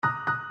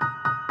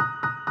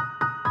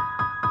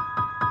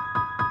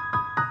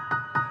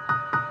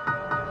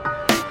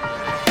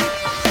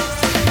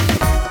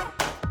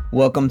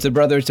Welcome to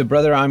Brother to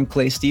Brother. I'm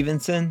Clay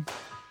Stevenson.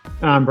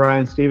 I'm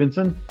Brian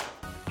Stevenson.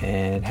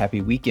 And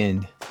happy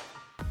weekend.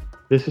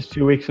 This is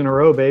 2 weeks in a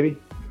row, baby.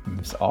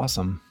 It's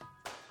awesome.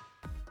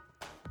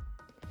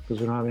 Because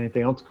we don't have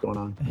anything else going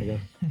on, I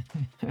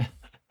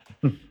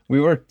guess.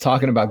 We were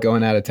talking about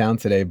going out of town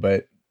today,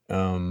 but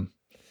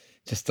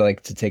just to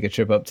take a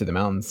trip up to the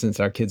mountains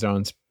since our kids are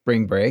on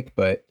spring break.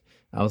 But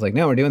I was like,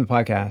 no, we're doing the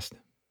podcast.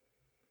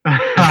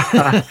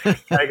 I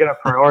get our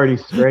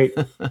priorities straight.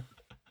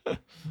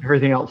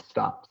 Everything else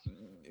stops.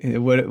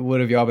 What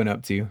have y'all been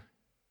up to?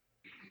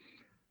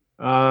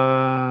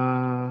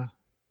 A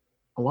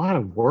lot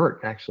of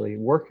work, actually.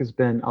 Work has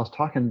been, I was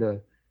talking to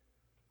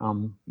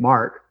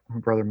Mark, my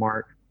brother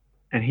Mark,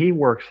 and he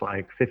works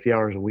like 50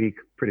 hours a week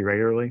pretty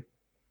regularly.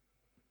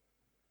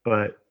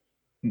 But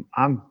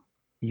I'm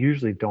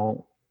usually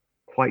don't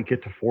quite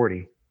get to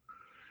 40,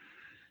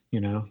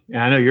 And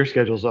I know your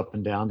schedule's up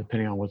and down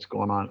depending on what's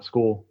going on at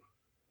school.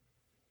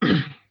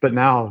 But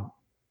now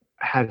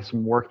I had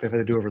some work that I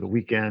had to do over the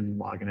weekend,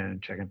 logging in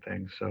and checking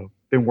things. So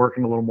been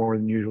working a little more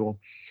than usual.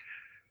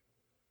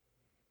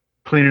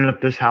 Cleaning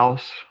up this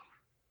house,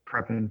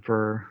 prepping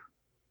for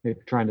maybe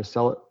trying to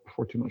sell it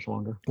before too much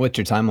longer. What's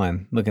your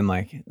timeline looking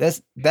like?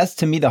 That's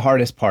to me the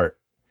hardest part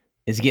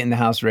is getting the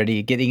house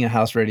ready, getting a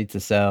house ready to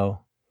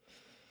sell.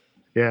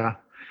 Yeah.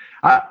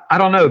 I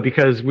don't know,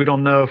 because we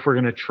don't know if we're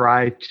going to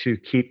try to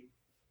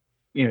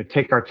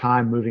take our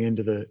time moving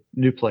into the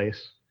new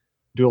place,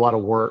 do a lot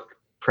of work,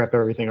 prep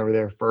everything over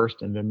there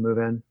first, and then move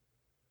in.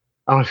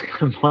 I was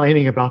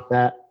complaining about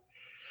that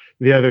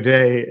the other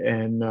day,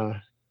 and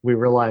we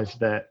realized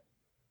that,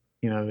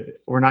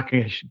 we're not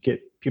going to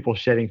get people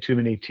shedding too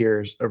many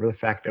tears over the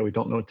fact that we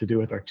don't know what to do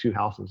with our two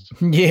houses.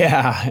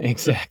 Yeah,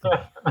 exactly.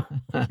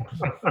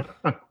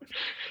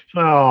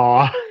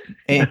 Oh.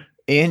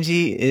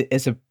 Angie,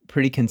 it's a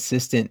pretty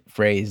consistent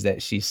phrase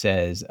that she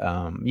says.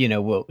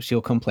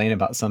 She'll complain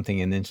about something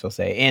and then she'll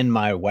say, "And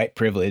my white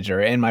privilege,"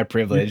 or "and my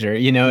privilege," or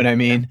you know what I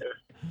mean?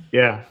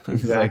 Yeah,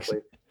 exactly.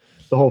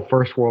 The whole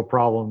first world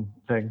problem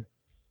thing.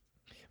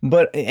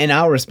 And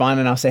I'll respond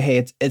and I'll say,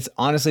 "Hey, it's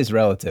honestly it's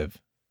relative."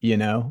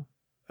 Yeah.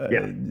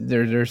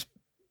 There's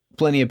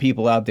plenty of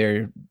people out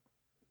there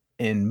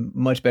in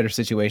much better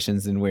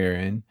situations than we're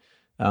in.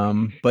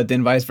 But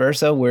then vice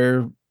versa,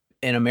 we're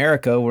in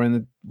America, we're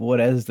in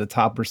what is the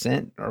top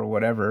percent or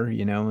whatever,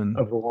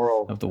 of the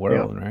world,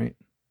 yeah. Right?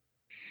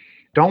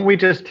 Don't we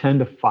just tend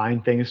to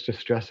find things to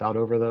stress out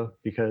over, though?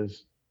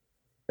 Because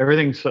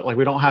everything's like,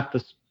 we don't have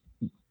to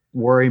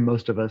worry,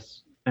 most of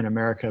us in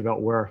America,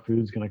 about where our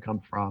food's going to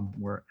come from.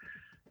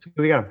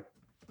 We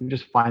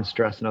just find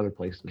stress in other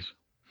places.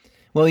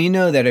 Well, you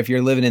know that if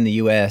you're living in the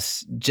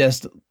U.S.,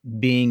 just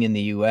being in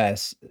the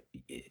U.S.,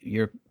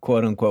 you're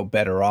quote unquote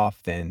better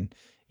off than,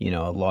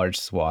 a large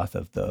swath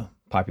of the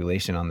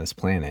population on this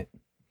planet.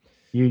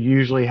 You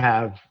usually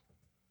have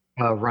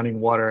running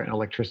water and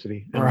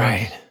electricity.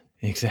 Right.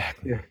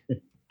 Exactly.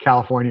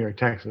 California or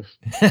Texas.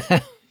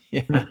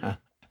 Yeah.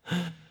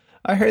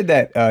 I heard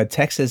that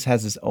Texas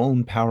has its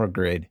own power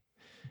grid.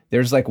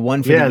 There's like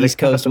one for the East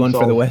Coast, one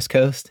for the West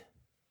Coast.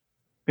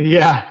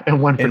 Yeah,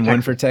 and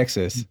one for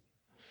Texas.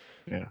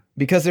 Yeah.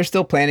 Because they're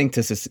still planning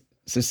to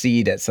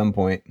secede at some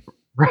point.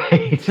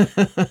 Right.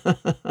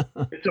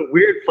 It's a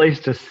weird place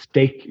to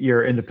stake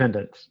your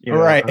independence.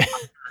 Right.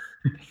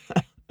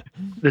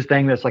 This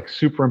thing that's like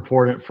super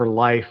important for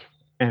life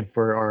and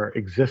for our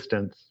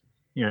existence,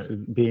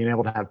 being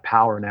able to have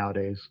power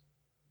nowadays.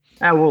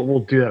 We'll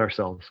do that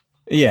ourselves.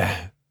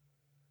 Yeah.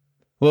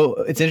 Well,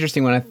 it's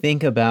interesting when I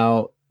think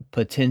about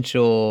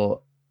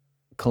potential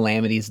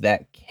calamities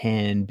that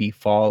can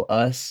befall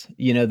us.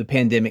 The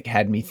pandemic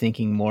had me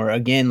thinking more.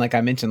 Again, like I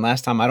mentioned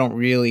last time,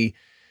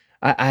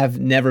 I've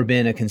never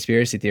been a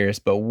conspiracy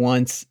theorist, but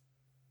once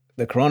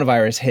the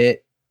coronavirus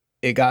hit,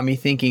 it got me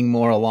thinking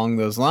more along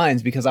those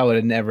lines, because I would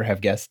have never have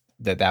guessed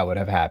that would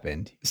have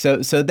happened. So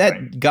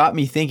that got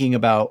me thinking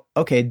about,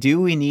 okay, do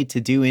we need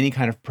to do any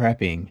kind of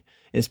prepping?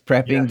 Is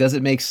prepping, does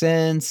it make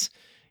sense?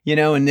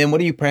 And then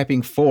what are you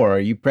prepping for? Are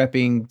you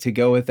prepping to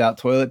go without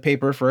toilet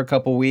paper for a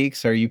couple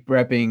weeks? Are you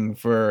prepping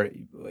for,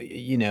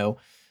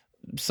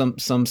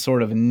 some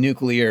sort of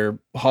nuclear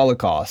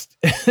holocaust?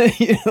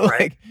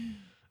 Right.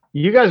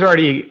 You guys are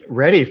already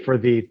ready for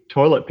the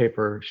toilet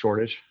paper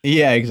shortage.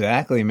 Yeah,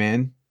 exactly,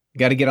 man.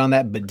 Got to get on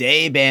that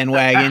bidet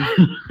bandwagon.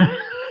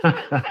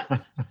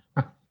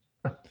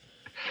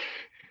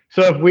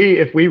 So if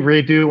we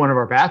redo one of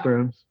our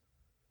bathrooms,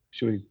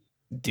 should we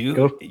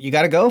you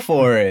got to go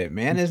for it,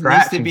 man. It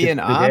needs to be an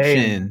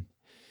option.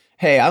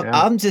 Hey,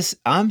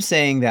 I'm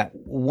saying that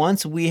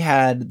once we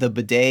had the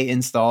bidet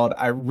installed,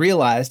 I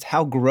realized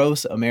how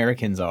gross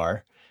Americans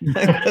are.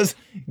 Because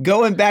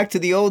going back to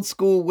the old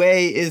school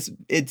way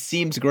it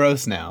seems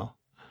gross now.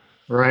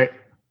 Right.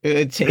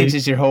 It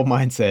changes your whole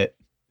mindset.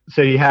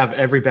 So you have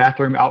every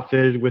bathroom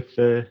outfitted with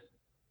the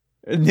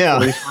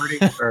police party?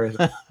 Or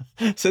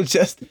So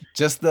just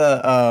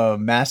the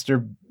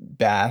master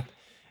bath.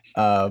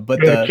 But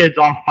the kids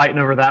all fighting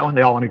over that one.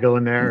 They all want to go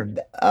in there.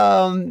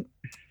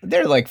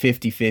 they're like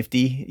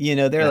 50-50. You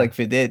know, they're Yeah. like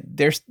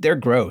they're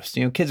gross.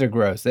 You know, kids are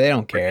gross. They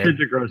don't But kids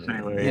care. are gross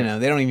anyway. You Yeah. know,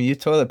 they don't even use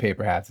toilet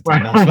paper half the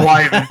time.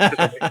 Why even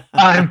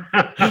time?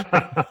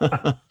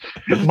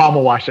 Mom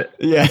will wash it.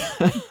 Yeah.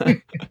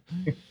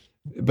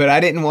 But I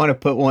didn't want to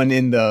put one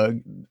in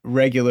the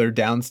regular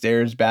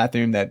downstairs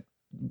bathroom that,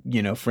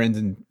 you know, friends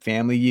and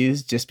family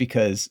use, just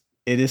because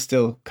it is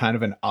still kind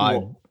of an odd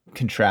Cool.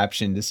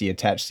 contraption to see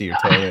attached to your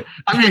toilet.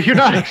 I mean, if you're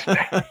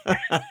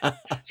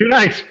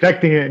not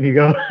expecting it, and you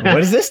go, What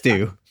does this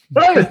do?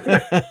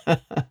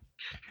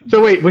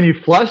 So wait, when you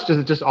flush, does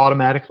it just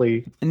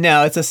automatically?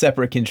 No, it's a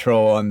separate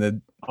control on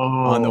the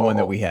one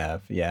that Oh, we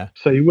have. Yeah.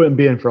 so you wouldn't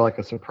be in for like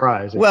a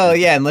surprise. Well,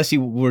 yeah, unless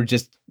you were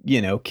just,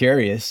 you know,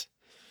 curious.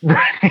 And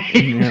Right.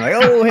 you're like,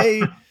 oh,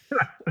 hey.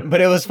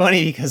 But it was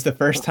funny because the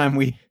first time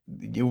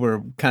you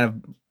were kind of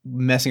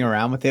messing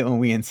around with it when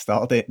we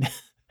installed it,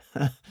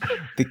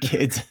 the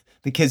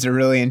kids are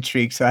really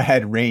intrigued. So I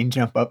had Rain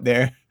jump up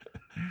there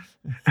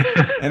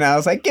and I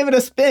was like, give it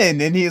a spin.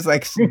 And he's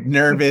like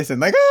nervous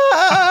and like,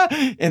 ah!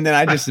 And then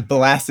I just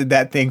blasted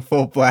that thing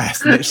full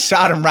blast and it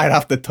shot him right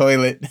off the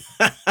toilet.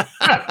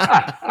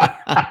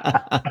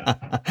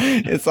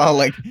 It's all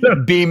like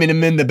beaming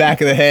him in the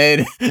back of the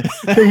head.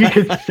 So you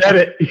could set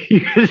it.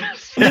 You could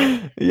set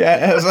it.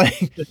 Yeah, it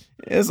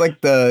was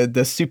like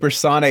the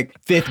supersonic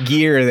fifth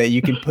gear that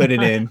you can put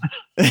it in.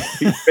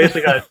 You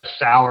basically got a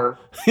shower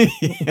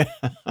Yeah.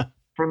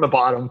 from the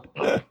bottom.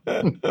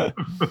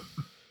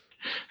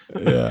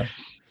 Yeah.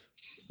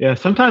 Yeah,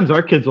 sometimes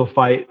our kids will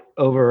fight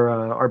over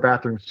our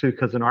bathrooms too,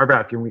 because in our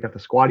bathroom we got the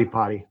squatty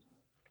potty.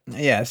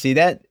 Yeah, see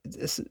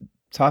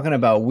talking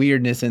about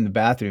weirdness in the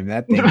bathroom,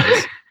 that thing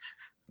is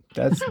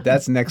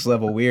that's next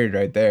level weird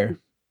right there.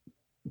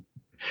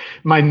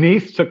 My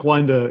niece took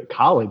one to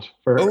college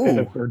for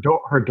Ooh.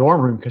 her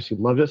dorm room because she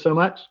loved it so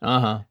much.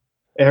 Uh-huh.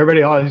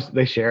 Everybody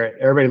they share it.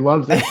 Everybody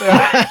loves it.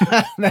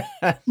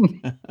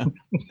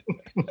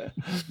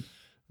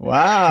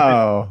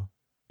 Wow.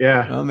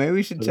 Yeah. Well, maybe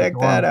we should For the check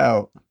dorm. that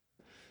out.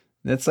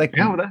 That's like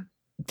Yeah, well, that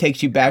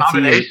takes you back to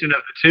your, combination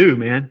of the two,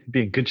 man,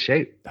 be in good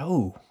shape.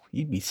 oh,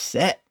 you'd be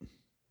set.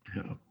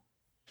 You know.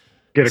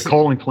 Get a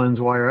colon cleanse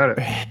while you're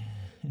at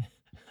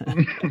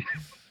it.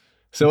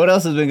 So what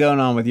else has been going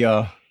on with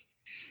y'all?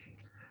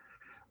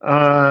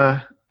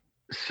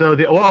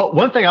 So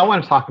one thing I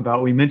want to talk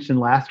about, we mentioned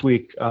last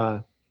week,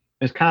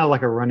 it's kind of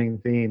like a running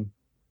theme,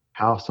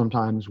 how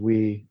sometimes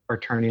we are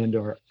turning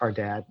into our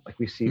dad, like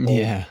we see old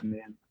Yeah.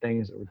 man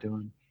things that we're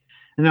doing.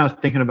 And I was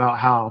thinking about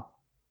how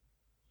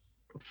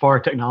far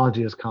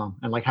technology has come,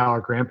 and like how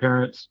our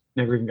grandparents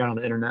never even got on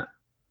the internet,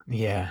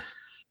 Yeah.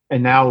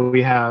 and now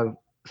we have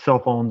cell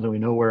phones and we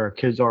know where our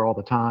kids are all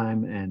the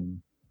time,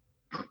 and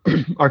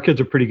our kids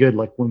are pretty good.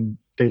 Like when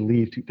they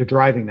leave, they're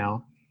driving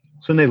now.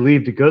 So when they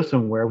leave to go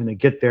somewhere, when they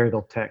get there,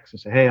 they'll text and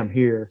say, "Hey, I'm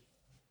here."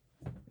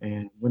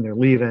 And when they're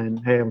leaving,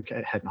 "Hey, I'm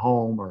heading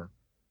home," or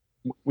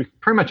we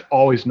pretty much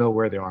always know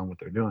where they are and what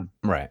they're doing.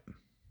 Right.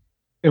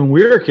 And when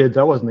we were kids,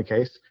 that wasn't the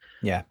case.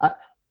 Yeah. You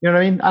know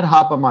what I mean? I'd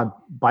hop on my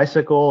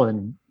bicycle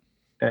and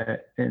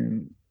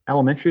in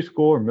elementary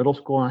school or middle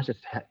school, and I just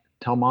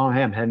tell mom,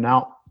 "Hey, I'm heading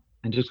out,"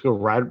 and just go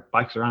ride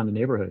bikes around the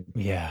neighborhood.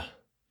 Yeah.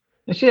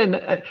 And she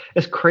had,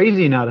 it's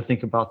crazy now to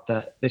think about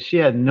that she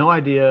had no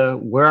idea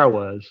where I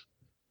was,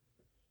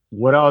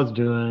 what I was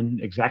doing,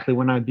 exactly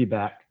when I'd be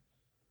back.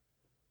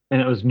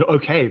 And it was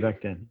okay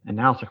back then. And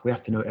now it's like we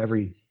have to know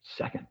every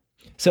second.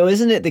 So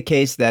isn't it the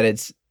case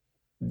that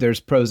there's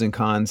pros and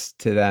cons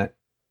to that,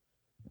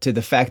 to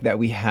the fact that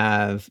we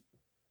have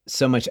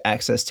so much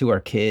access to our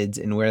kids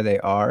and where they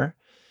are?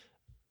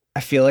 I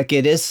feel like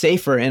it is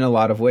safer in a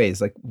lot of ways.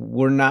 Like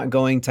we're not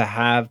going to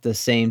have the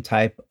same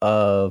type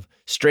of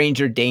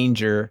stranger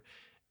danger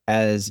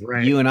as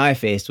Right. you and I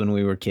faced when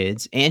we were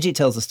kids. Angie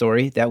tells a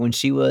story that when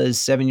she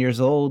was 7 years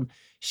old,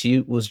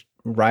 she was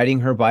riding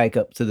her bike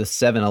up to the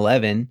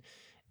 7-Eleven,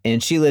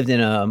 and she lived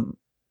in a,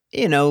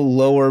 you know,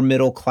 lower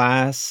middle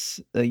class,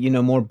 you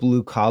know, more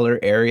blue collar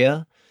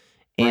area.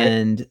 Right.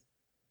 And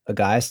a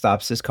guy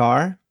stops his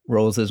car,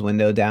 rolls his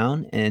window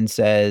down, and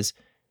says,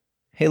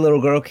 "Hey,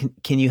 little girl,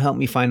 can you help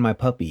me find my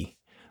puppy?"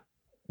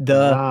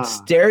 The That's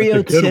a good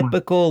one.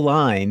 stereotypical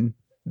line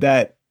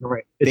that,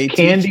 Right. They It's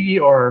teach- candy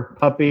or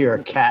puppy or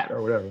a cat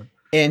or whatever.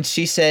 and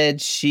she said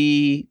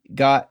she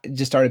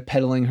just started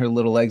pedaling her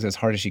little legs as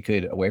hard as she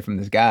could away from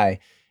this guy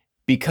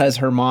because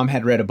her mom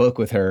had read a book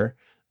with her,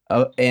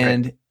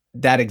 and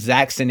that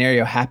exact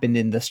scenario happened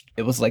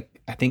it was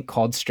like, I think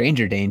called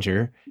Stranger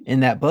Danger in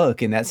that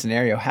book, and that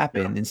scenario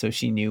happened, and so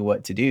she knew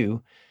what to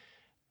do.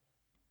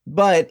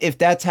 But if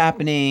that's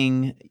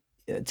happening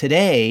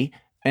today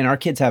and our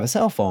kids have a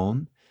cell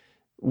phone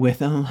with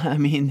them, I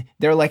mean,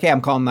 they're like, "Hey, I'm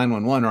calling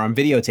 911, or I'm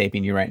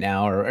videotaping you right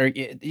now," or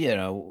you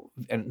know,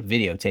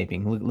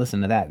 videotaping.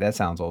 Listen to that. That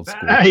sounds old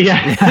school.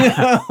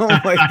 Yeah.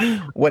 Like,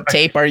 what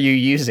tape are you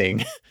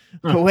using?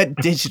 What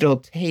digital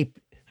tape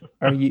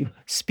are you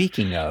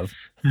speaking of?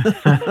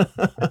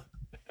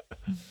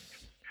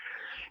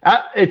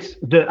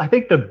 I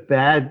think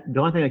the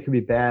only thing that could be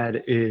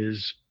bad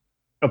is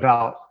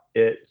about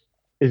it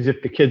is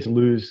if the kids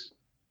lose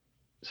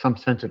some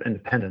sense of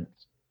independence.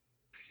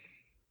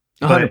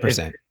 But if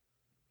 100%.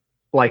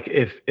 like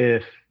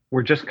if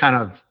we're just kind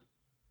of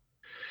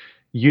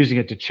using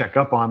it to check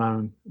up on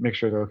them, make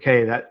sure they're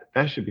okay,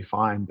 that should be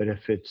fine. But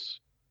if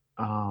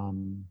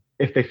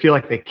they feel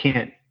like they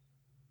can't,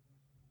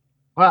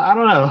 well, I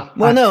don't know.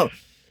 Well, no,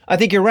 I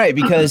think you're right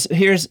because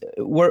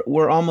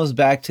we're almost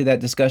back to that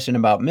discussion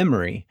about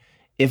memory.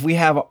 If we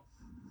have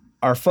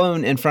our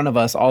phone in front of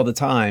us all the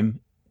time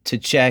to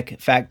check,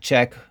 fact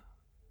check,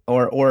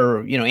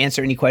 or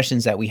answer any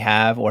questions that we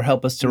have, or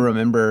help us to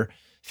remember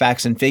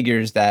facts and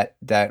figures that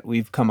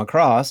we've come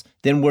across,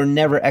 then we're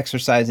never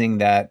exercising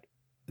that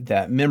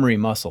memory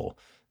muscle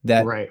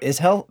that Right. is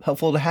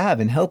helpful to have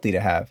and healthy to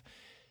have.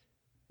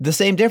 The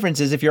same difference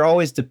is if you're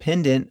always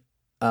dependent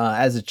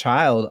as a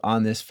child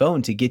on this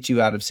phone to get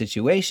you out of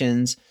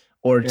situations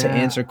or to Yeah.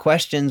 answer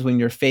questions when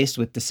you're faced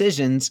with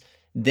decisions,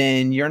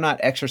 then you're not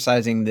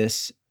exercising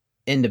this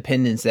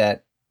independence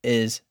that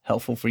is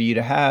helpful for you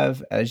to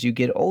have as you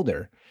get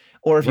older.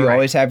 Or if you Right.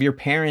 always have your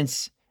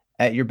parents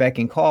at your beck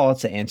and call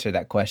to answer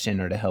that question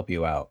or to help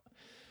you out.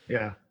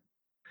 Yeah.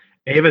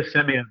 Ava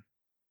sent me a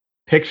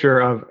picture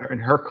of in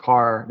her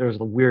car. There was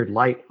a weird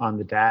light on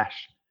the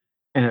dash,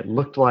 and it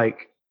looked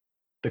like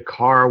the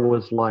car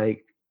was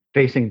like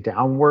facing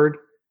downward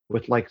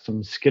with like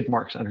some skid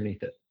marks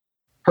underneath it.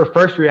 Her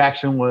first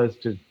reaction was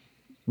to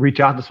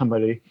reach out to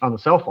somebody on the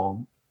cell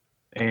phone,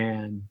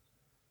 and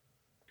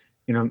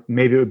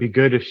maybe it would be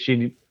good if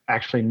she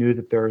actually knew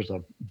that there's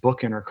a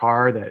book in her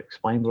car that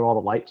explains what all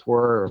the lights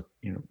were, or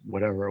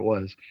whatever it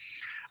was.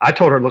 I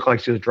told her it looked like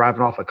she was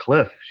driving off a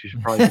cliff. She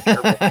should probably be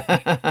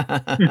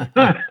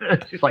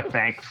careful. She's like,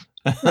 thanks.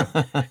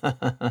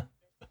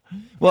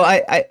 Well,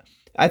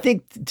 I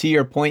think to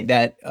your point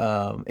that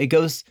it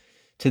goes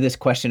to this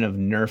question of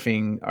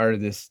nerfing, or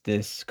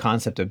this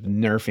concept of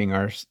nerfing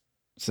our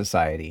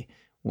society,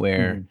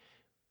 where Mhm.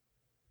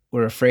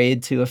 we're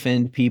afraid to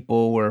offend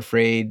people, we're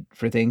afraid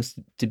for things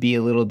to be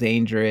a little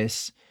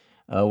dangerous,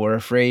 we're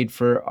afraid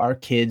for our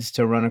kids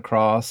to run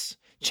across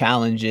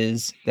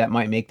challenges that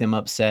might make them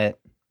upset.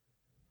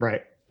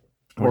 Right.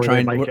 We're Or they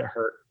trying, might we're, get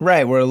hurt.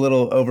 right? We're a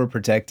little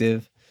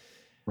overprotective.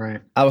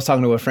 Right. I was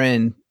talking to a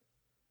friend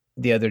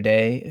the other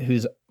day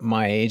who's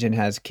my age and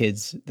has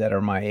kids that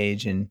are my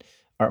age and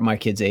are my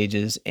kids'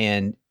 ages,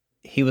 and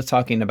he was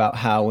talking about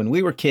how when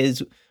we were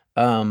kids,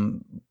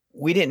 um,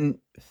 we didn't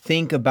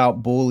think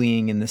about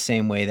bullying in the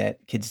same way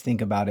that kids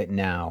think about it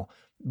now.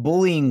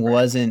 Bullying Right.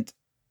 wasn't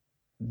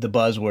the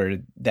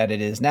buzzword that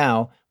it is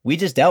now. We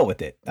just dealt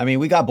with it. I mean,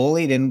 we got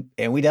bullied and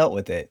we dealt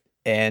with it.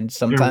 And There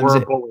sometimes were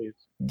it, bullies.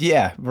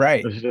 yeah,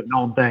 right. This is a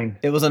known thing.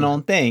 It was a Just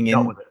known thing. dealt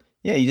And with it.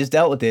 yeah, you just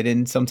dealt with it.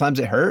 And sometimes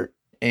it hurt.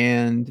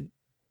 And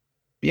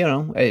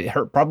it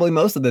hurt probably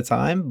most of the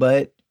time,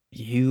 but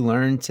you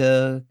learn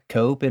to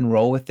cope and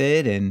roll with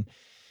it and,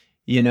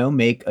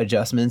 make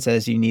adjustments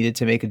as you needed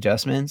to make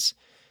adjustments.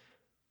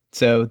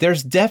 So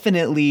there's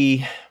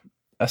definitely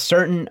a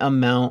certain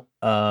amount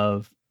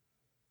of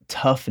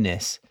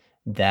toughness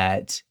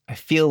that I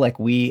feel like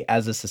we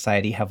as a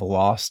society have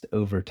lost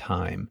over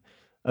time.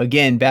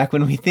 Again, back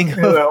when we think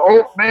You're of like,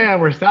 oh man,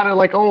 we're sounding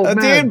like old dude,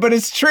 men. but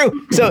it's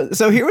true.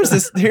 So here's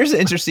an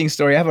interesting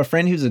story. I have a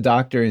friend who's a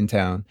doctor in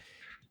town,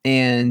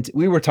 and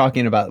we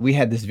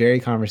had this very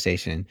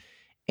conversation,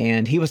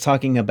 and he was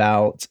talking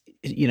about,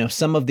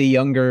 some of the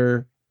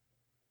younger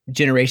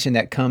generation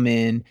that come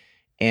in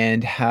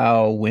and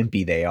how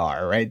wimpy they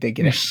are, right? They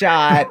get a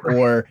shot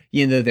or,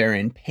 they're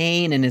in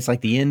pain and it's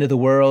like the end of the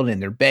world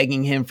and they're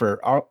begging him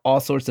for all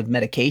sorts of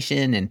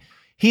medication. And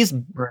he's,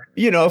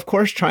 Right. of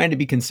course, trying to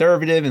be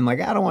conservative and like,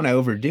 I don't want to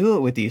overdo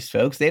it with these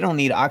folks. They don't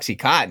need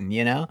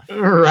Oxycontin.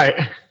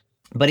 Right.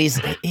 But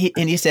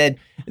he said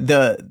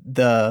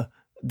the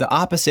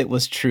opposite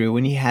was true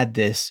when he had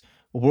this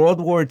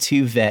World War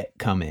II vet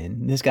come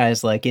in. This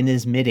guy's like in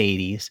his mid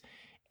 80s,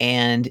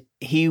 and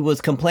he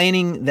was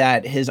complaining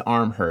that his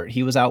arm hurt.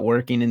 He was out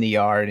working in the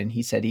yard, and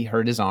he said he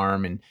hurt his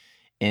arm,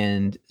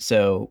 and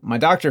so my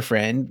doctor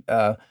friend,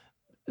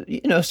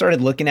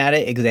 started looking at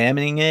it,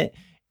 examining it,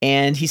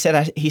 and he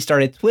said he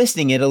started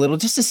twisting it a little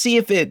just to see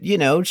if it,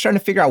 just trying to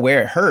figure out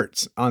where it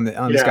hurts on this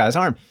Yeah. guy's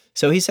arm.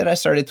 So he said I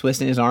started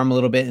twisting his arm a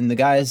little bit, and the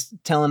guy's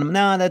telling him,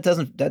 "No, that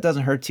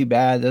doesn't hurt too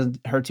bad.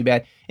 Doesn't hurt too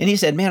bad." And he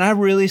said, "Man, I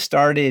really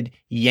started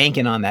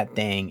yanking on that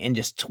thing and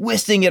just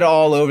twisting it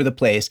all over the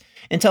place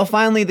until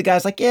finally the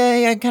guy's like,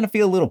 yeah, I kind of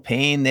feel a little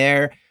pain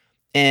there."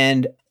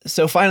 And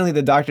so finally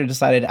the doctor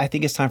decided, "I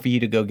think it's time for you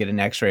to go get an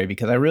X-ray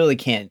because I really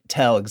can't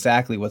tell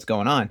exactly what's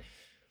going on."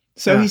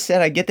 So he Yeah.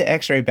 said, "I get the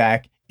X-ray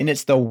back, and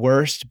it's the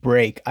worst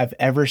break I've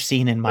ever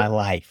seen in my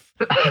life."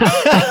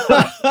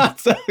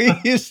 So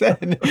he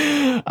said,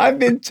 "I've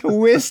been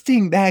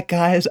twisting that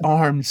guy's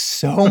arm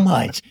so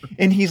much."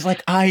 And he's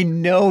like, "I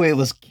know it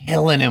was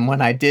killing him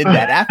when I did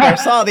that after I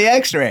saw the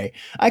X-ray.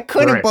 I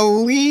couldn't Right.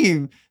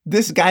 believe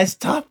this guy's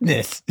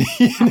toughness."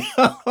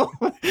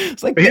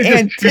 It's like He's the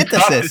just too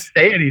tough to antithesis.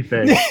 say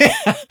anything.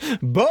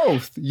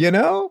 Both,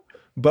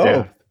 both.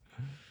 Yeah.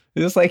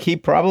 It's like he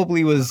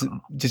probably was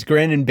just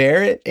grin and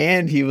bear it,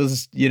 and he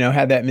was,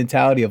 had that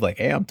mentality of like,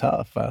 "Hey, I'm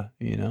tough,"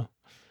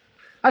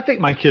 I think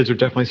my kids are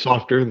definitely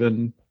softer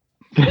than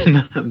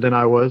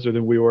I was or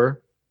than we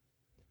were.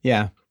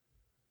 Yeah.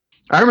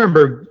 I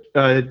remember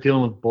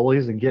dealing with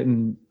bullies and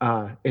getting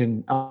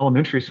in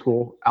elementary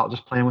school out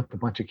just playing with a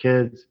bunch of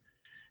kids,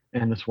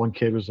 and this one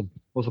kid was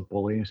a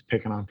bully. He was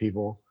picking on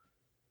people,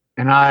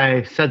 and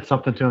I said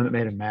something to him that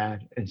made him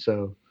mad, and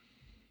so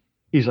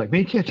he's like,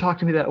 "Man, you can't talk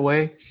to me that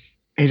way."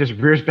 And he just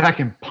rears back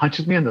and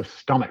punches me in the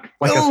stomach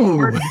like as Oh.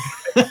 hard.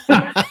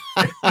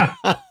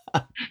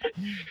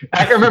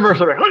 I can remember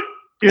sort of like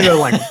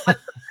what the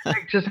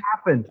heck just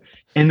happened,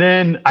 and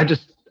then I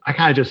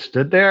kind of just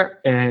stood there,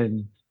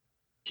 and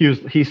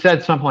he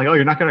said something like, "Oh,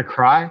 you're not gonna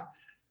cry,"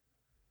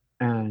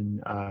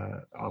 and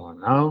oh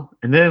no,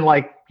 and then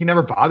like he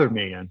never bothered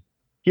me again.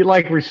 He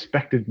like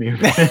respected me.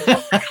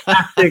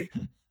 classic,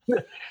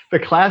 the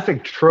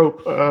classic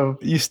trope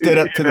of You stood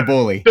up to the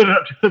bully. stood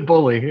up to the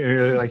bully.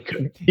 Like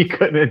he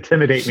couldn't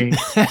intimidate me.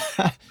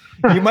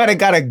 You might have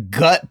got a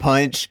gut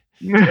punch,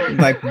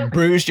 like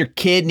bruised your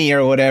kidney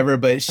or whatever,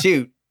 but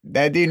shoot,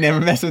 that dude never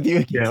messed with you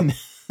again.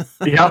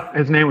 Yep,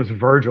 his name was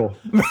Virgil.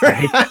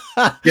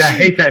 I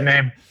hate that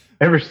name.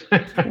 Ever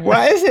since.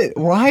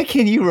 Why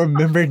can you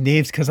remember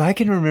names? Because I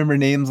can remember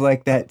names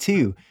like that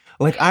too.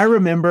 Like I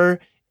remember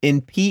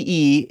in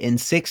PE in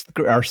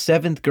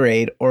seventh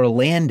grade,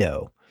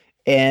 Orlando.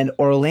 And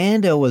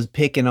Orlando was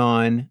picking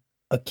on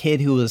a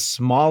kid who was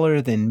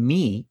smaller than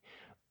me.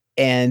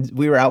 And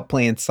we were out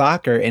playing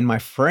soccer, and my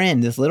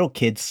friend, this little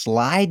kid,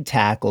 slide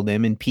tackled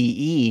him in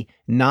PE,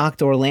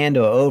 knocked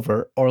Orlando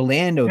over.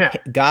 Orlando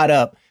got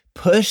up,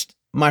 pushed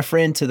my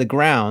friend to the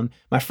ground.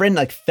 My friend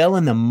like fell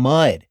in the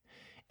mud.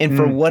 And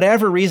for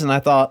whatever reason, I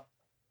thought,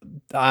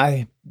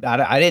 I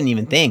didn't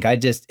even think. I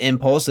just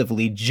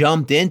impulsively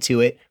jumped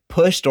into it,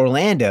 pushed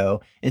Orlando,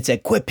 and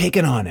said, "Quit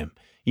picking on him.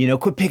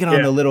 Quit picking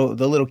on the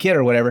little kid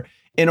or whatever."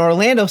 And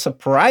Orlando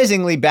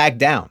surprisingly backed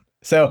down.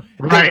 So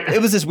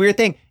it was this weird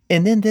thing.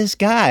 And then this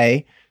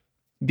guy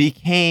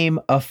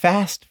became a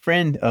fast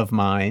friend of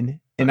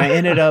mine, and I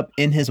ended up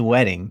in his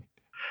wedding.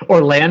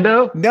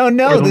 Orlando? No,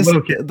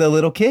 the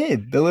little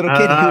kid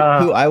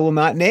who I will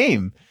not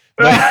name.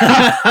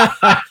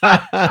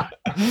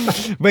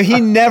 But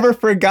he never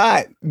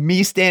forgot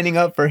me standing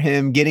up for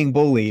him, getting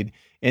bullied,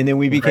 and then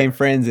we became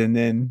friends. And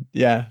then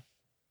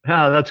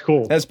that's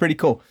cool. That's pretty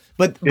cool.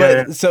 But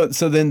so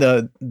then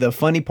the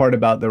funny part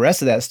about the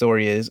rest of that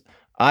story is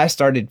I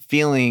started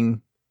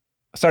feeling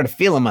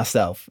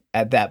myself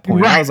at that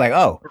point. I was like,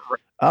 oh,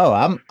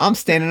 I'm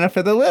standing up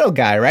for the little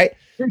guy, right?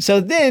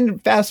 So then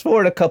fast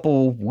forward a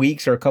couple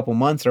weeks or a couple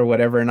months or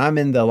whatever, and I'm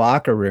in the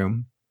locker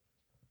room,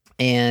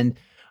 and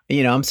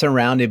I'm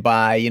surrounded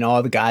by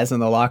all the guys in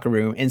the locker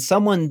room, and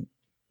someone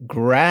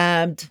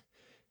grabbed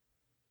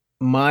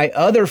my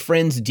other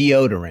friend's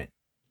deodorant.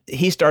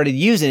 He started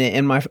using it,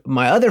 and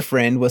my other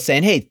friend was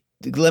saying, "Hey,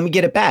 let me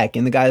get it back."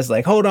 And the guy's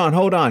like, hold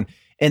on.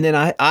 And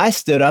then I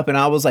stood up and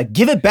I was like,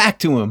 "Give it back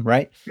to him,"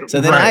 right?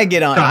 So then I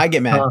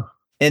get mad.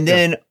 And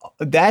then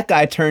that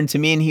guy turned to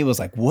me and he was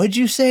like, "What'd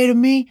you say to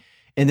me?"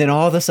 And then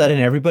all of a sudden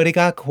everybody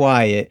got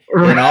quiet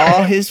and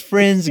all his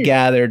friends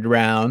gathered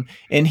around,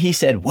 and he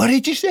said, "What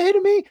did you say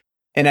to me?"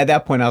 And at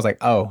that point I was like,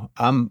 "Oh,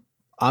 I'm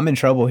in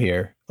trouble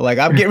here. Like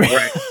I'm getting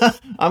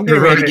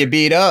ready to get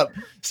beat up."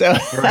 So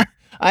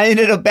I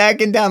ended up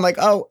backing down, like,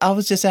 "Oh, I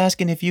was just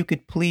asking if you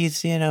could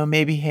please,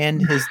 maybe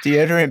hand his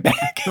deodorant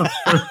back."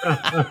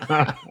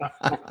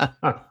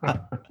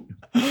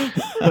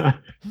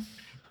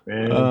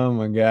 Man, oh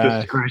my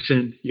god!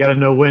 Discretion. You got to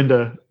know when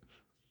to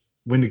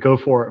go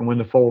for it and when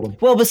to fold them.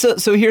 Well, but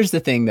so here's the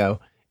thing, though.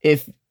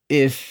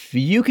 If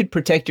you could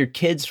protect your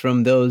kids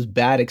from those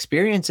bad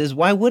experiences,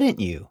 why wouldn't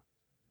you?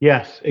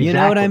 Yes, exactly. You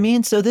know what I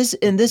mean? So this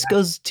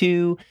goes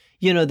to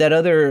that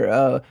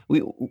other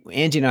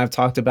Angie and I have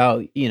talked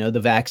about the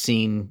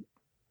vaccine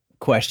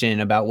question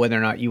about whether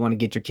or not you want to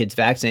get your kids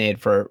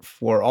vaccinated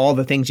for all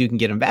the things you can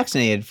get them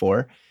vaccinated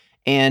for.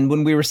 And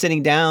when we were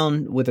sitting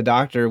down with a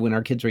doctor when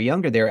our kids were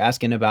younger, they were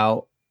asking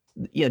about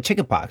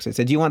chickenpox. I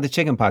said, "Do you want the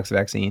chickenpox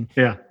vaccine?"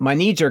 Yeah. My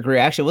knee-jerk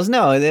reaction was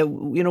no.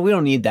 We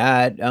don't need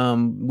that.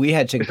 We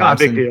had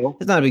chickenpox. It's not a big deal.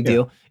 It's not a big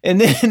deal.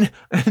 And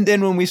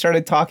then when we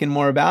started talking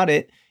more about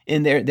it,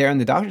 in there in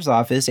the doctor's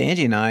office,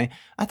 Angie and I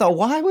thought,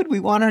 why would we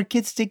want our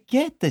kids to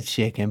get the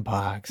chicken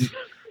pox?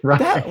 Right.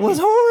 That was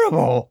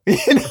horrible.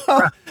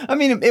 I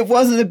mean, it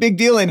wasn't a big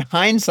deal in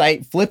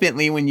hindsight,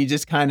 flippantly, when you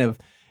just kind of,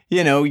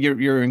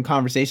 you're in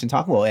conversation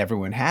talking, well,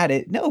 everyone had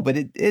it. No, but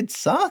it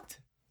sucked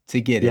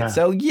to get it.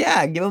 So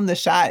give them the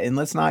shot and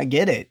let's not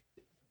get it.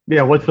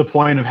 Yeah. What's the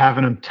point of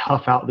having them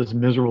tough out this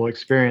miserable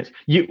experience?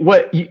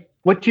 What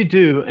you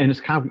do, and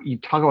it's kind of, you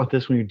talk about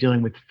this when you're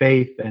dealing with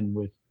faith and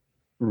with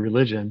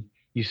religion.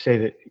 You say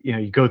that,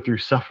 you go through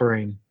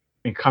suffering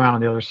and come out on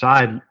the other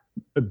side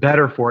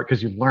better for it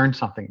because you learn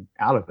something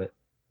out of it,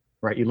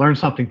 right? You learn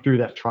something through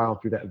that trial,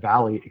 through that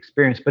valley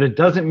experience, but it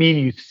doesn't mean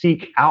you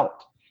seek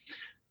out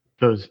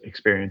those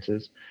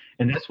experiences.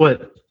 And that's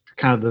what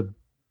kind of the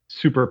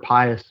super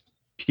pious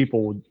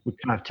people would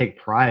kind of take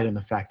pride in,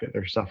 the fact that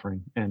they're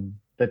suffering. And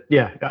that,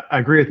 I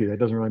agree with you. That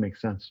doesn't really make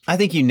sense. I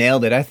think you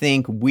nailed it. I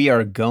think we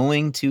are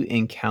going to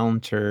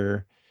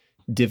encounter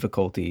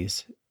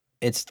difficulties.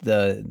 It's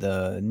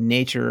the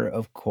nature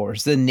of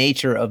course, the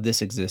nature of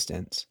this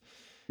existence.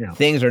 Yeah.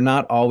 Things are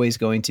not always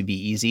going to be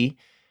easy,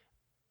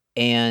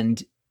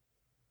 and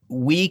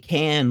we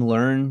can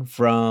learn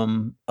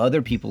from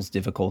other people's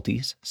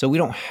difficulties. So we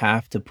don't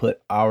have to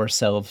put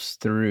ourselves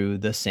through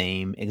the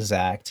same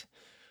exact,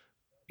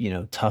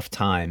 tough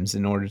times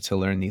in order to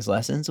learn these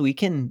lessons. We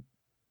can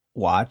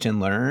watch and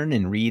learn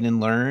and read and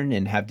learn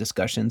and have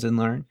discussions and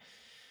learn.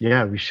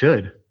 Yeah, we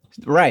should.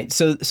 Right.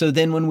 So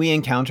then when we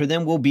encounter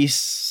them,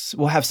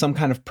 we'll have some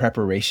kind of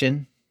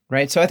preparation,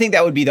 right? So I think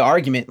that would be the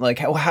argument. Like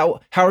how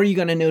are you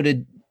going to know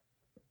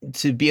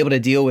to be able to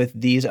deal with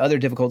these other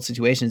difficult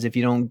situations if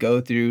you don't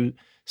go through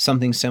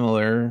something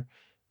similar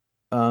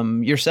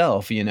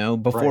yourself,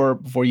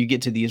 before you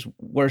get to these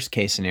worst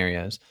case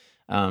scenarios.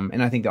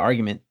 And I think the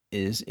argument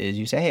is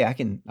you say, hey, I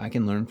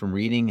can learn from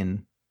reading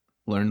and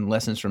learn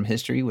lessons from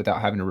history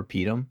without having to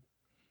repeat them.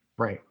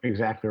 Right,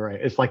 exactly right.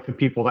 It's like the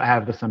people that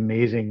have this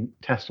amazing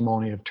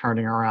testimony of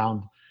turning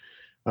around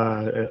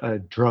a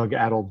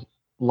drug-addled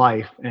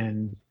life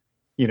and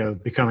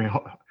becoming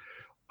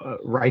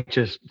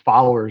righteous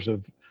followers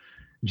of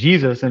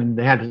Jesus, and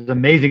they had this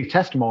amazing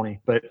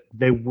testimony. But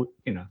they would,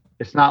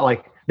 it's not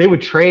like they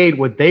would trade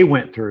what they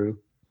went through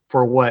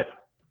for what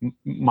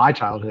my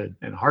childhood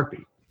and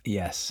heartbeat.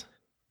 Yes,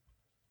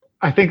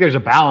 I think there's a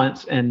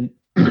balance, and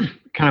kind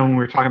of when we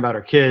were talking about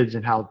our kids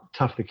and how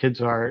tough the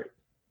kids are,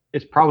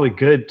 it's probably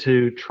good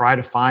to try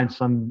to find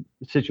some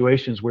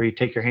situations where you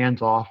take your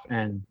hands off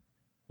and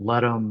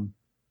let them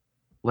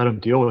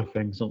deal with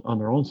things on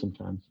their own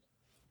sometimes.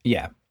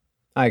 Yeah,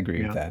 I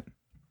agree with that.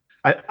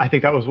 I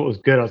think that was what was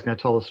good. I was going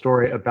to tell the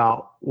story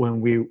about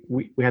when we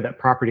had that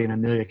property in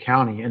Amelia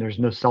County, and there's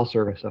no cell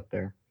service up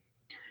there.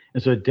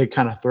 And so it did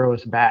kind of throw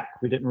us back.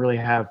 We didn't really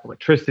have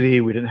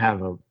electricity. We didn't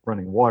have a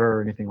running water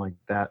or anything like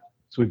that.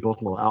 So we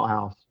built a little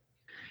outhouse.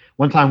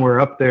 One time we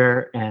were up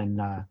there,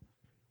 and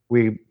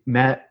we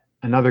met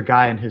another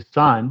guy and his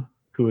son,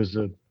 who was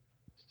a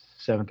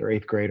 7th or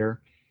 8th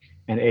grader.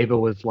 And Ava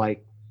was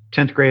like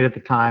 10th grade at the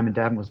time, and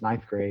Devin was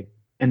 9th grade.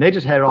 And they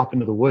just headed off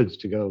into the woods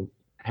to go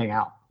hang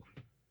out.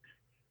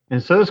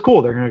 And so it's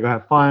cool. They're going to go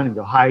have fun and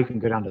go hike and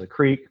go down to the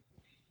creek.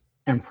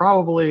 And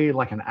probably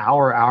like an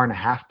hour and a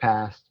half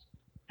passed,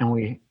 and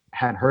we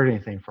hadn't heard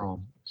anything from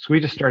them. So we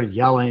just started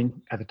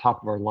yelling at the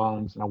top of our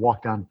lungs, and I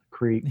walked down the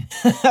creek.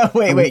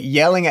 Wait,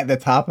 yelling at the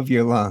top of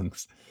your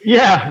lungs?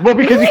 Yeah, well,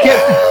 because you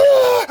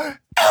can't.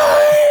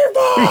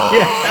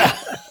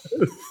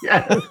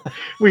 Yeah.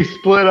 We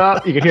split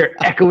up. You could hear it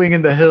echoing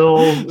in the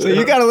hills. So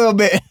you got a little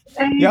bit.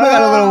 Y'all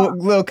got a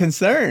little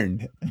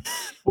concerned.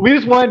 We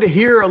just wanted to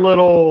hear a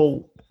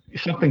little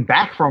something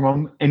back from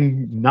them,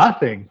 and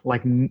nothing.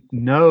 Like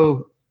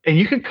no. And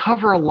you can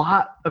cover a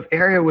lot of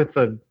area with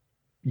the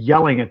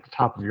yelling at the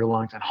top of your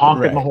lungs and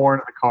honking the horn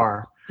of the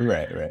car.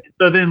 Right.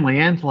 So then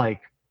Leanne's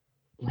like,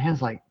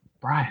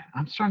 Brian,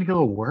 I'm starting to get a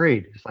little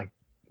worried. It's like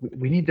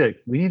we need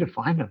to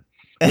find him.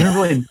 We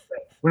don't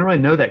really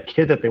know that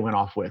kid that they went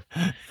off with.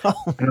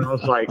 And I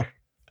was like,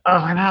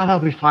 oh, no, they'll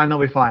be fine.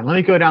 Let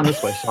me go down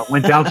this way. So I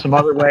went down some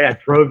other way. I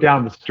drove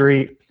down the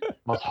street. I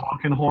was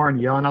honking the horn,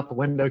 yelling out the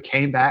window,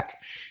 came back.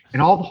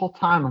 And all the whole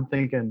time I'm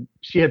thinking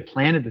she had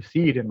planted the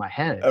seed in my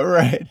head.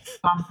 Right. So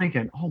I'm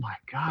thinking, oh my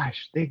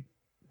gosh,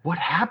 what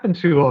happened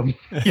to him?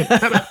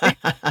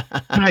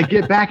 And I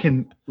get back,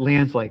 and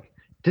Leanne's like,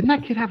 didn't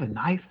that kid have a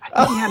knife?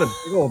 I think he had a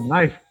big old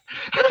knife.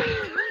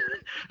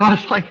 I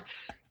was like,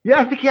 yeah,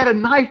 I think he had a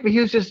knife, but he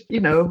was just,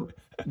 in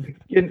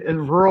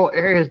rural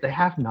areas, they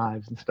have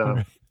knives and stuff.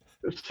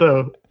 Right.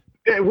 So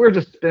we're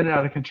just spinning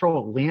out of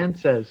control. Leanne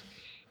says,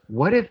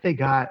 what if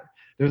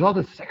there's all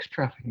this sex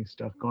trafficking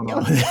stuff going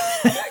on.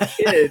 That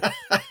kid,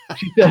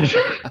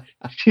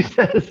 she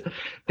says,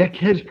 that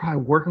kid's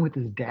probably working with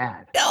his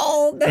dad.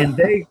 No. And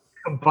they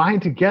combine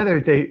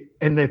together,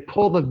 they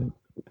pull the,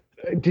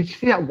 did you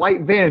see that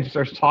white van just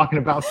starts talking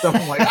about stuff?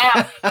 I'm like,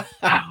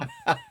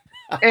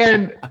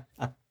 And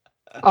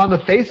on the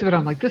face of it,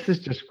 I'm like, this is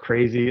just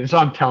crazy. And so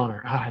I'm telling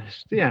her,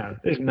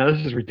 this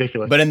is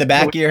ridiculous. But in the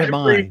back of your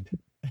mind.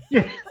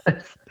 Yes.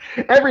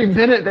 Every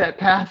minute that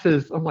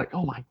passes, I'm like,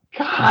 oh my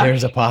God.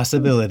 There's a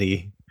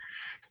possibility.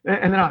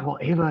 And then I'm like, well,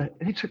 Ava,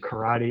 they took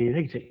karate.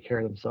 They can take care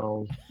of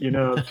themselves.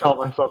 Tell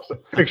myself,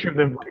 picture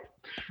them like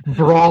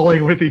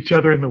brawling with each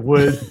other in the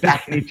woods,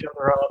 backing each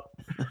other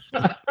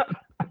up.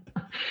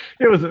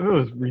 It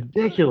was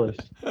ridiculous.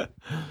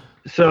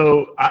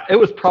 So it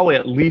was probably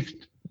at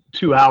least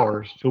 2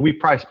 hours. So we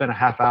probably spent a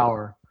half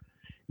hour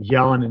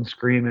yelling and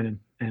screaming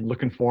and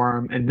looking for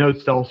him, and no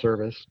cell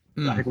service.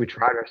 I think we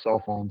tried our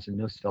cell phones and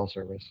no cell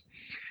service.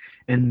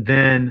 And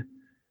then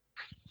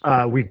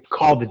we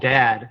called the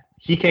dad.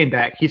 He came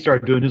back. He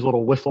started doing his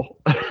little whistle.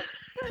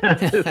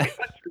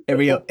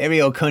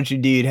 Every old country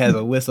dude has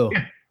a whistle.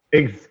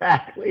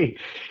 Exactly.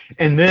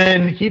 And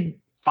then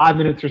 5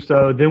 minutes or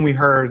so, then we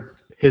heard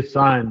his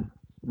son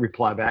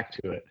reply back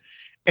to it.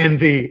 And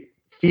the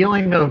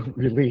feeling of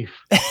relief.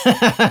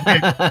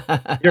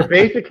 You're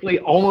basically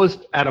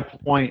almost at a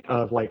point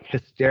of like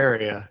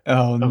hysteria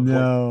Oh of like,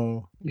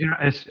 no.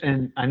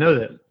 and I know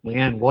that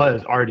Leanne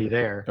was already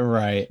there.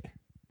 Right.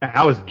 And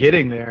I was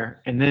getting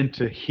there, and then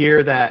to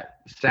hear that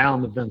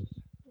sound of them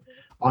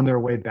on their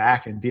way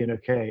back and being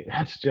okay,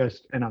 that's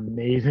just an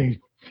amazing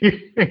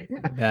feeling.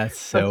 That's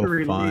Such so a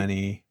relief.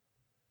 funny.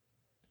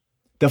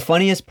 The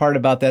funniest part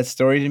about that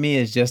story to me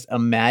is just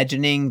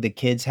imagining the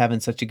kids having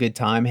such a good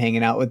time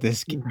hanging out with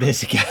this guy.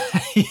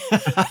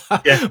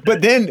 Yeah,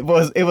 But then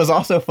it was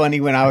also funny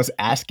when I was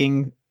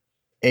asking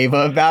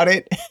Ava about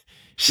it.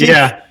 She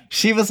yeah.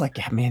 she was like,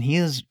 "Yeah, man, he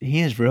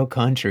is real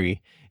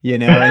country, you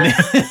know." And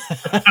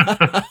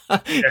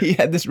he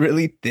had this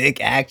really thick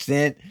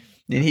accent,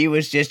 and he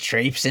was just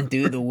traipsing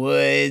through the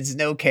woods,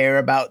 no care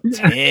about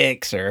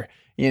ticks or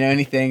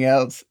anything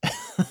else.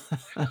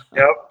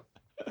 Yep,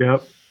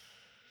 yep.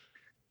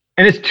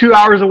 And it's 2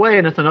 hours away,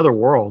 and it's another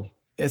world.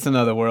 It's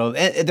another world.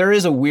 There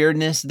is a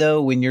weirdness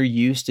though when you're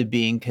used to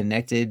being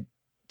connected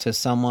to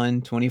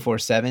someone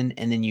 24/7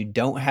 and then you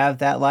don't have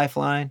that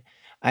lifeline.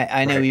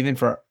 I know Right. even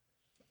for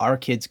our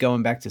kids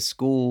going back to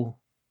school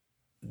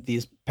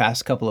these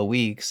past couple of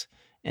weeks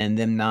and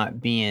them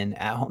not being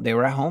at home, they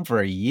were at home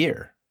for a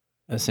year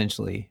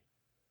essentially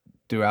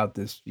throughout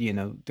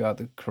throughout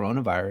the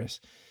coronavirus.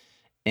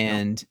 Yep.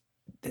 And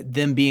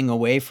them being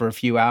away for a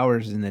few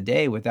hours in the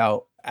day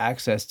without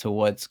access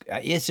to it's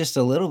just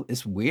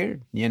it's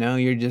weird,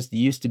 you're just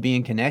used to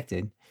being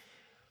connected.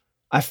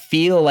 I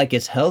feel like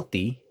it's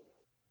healthy,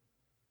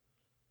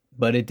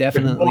 but it There's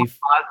more definitely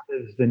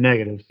positives than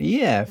negatives.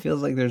 yeah, it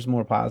feels like there's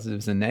more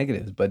positives than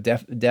negatives, but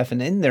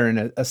definitely they're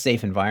in a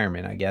safe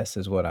environment, I guess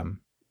is what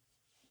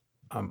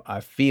I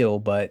feel,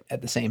 but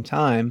at the same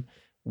time,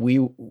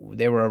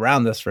 they were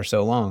around us for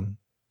so long,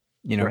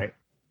 you know? Right.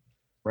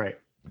 Right.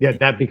 Yeah,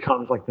 that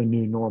becomes like the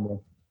new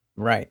normal.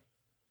 Right.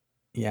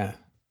 Yeah.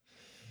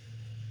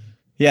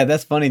 Yeah,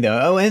 that's funny though.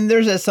 Oh, and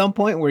there's at some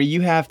point where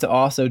you have to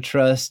also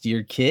trust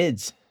your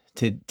kids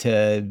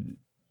to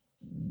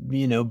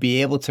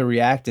be able to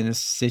react in a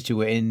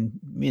situation,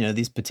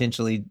 these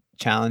potentially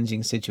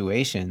challenging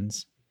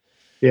situations.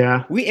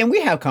 Yeah.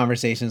 We have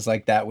conversations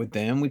like that with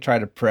them. We try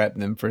to prep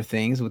them for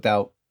things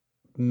without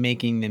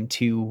making them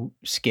too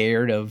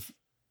scared of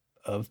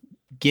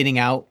getting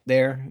out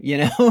there, you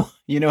know?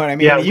 You know what I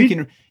mean? Yeah, You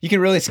can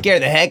really scare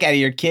the heck out of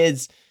your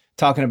kids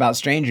talking about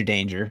stranger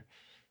danger.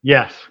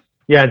 yes.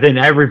 Yeah, then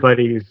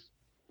everybody's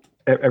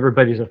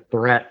a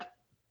threat,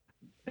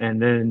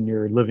 and then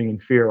you're living in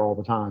fear all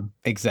the time.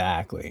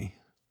 Exactly.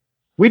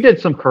 We did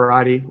some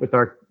karate with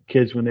our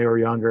kids when they were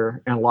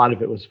younger, and a lot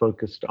of it was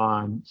focused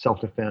on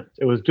self-defense.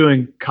 It was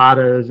doing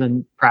katas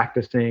and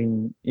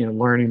practicing,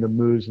 learning the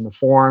moves and the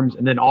forms,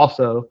 and then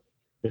also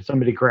if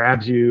somebody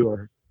grabs you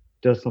or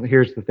does something,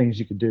 here's the things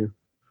you could do.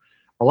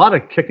 A lot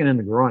of kicking in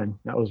the groin.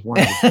 That was one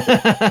of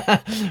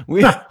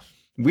we the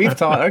we've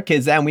taught our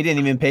kids that and we didn't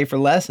even pay for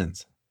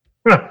lessons.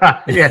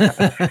 yeah, that's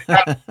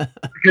a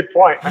good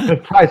point.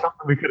 That's probably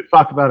something we could have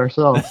talked about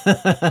ourselves.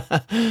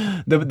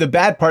 The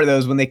bad part though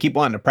is when they keep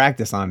wanting to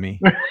practice on me.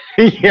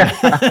 Yeah.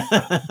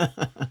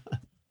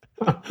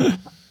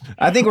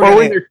 I think we're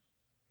Or gonna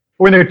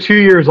when they're 2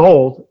 years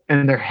old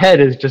and their head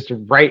is just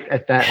right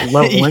at that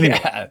level anyway.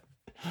 yeah.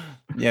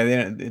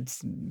 Yeah,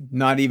 it's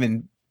not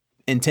even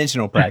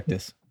intentional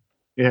practice.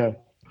 Yeah.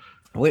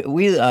 We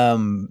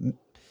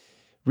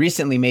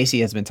recently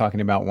Macy has been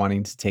talking about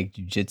wanting to take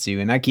jujitsu,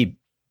 and I keep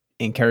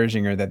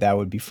encouraging her that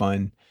would be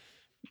fun,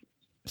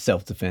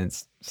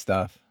 self-defense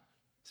stuff.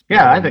 Be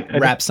Yeah, able I to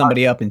think wrap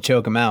somebody up and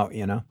choke them out,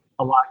 you know?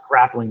 a lot of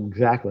grappling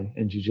exactly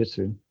in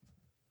jiu-jitsu.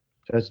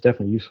 So that's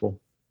definitely useful.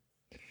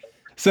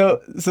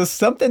 So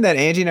something that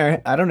Angie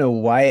and I don't know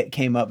why it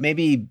came up.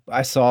 Maybe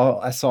I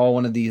saw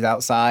one of these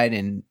outside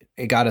and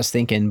it got us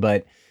thinking,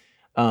 but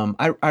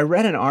I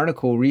read an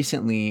article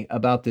recently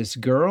about this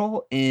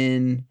girl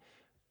in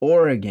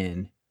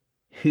Oregon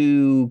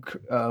who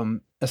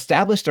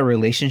established a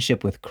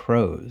relationship with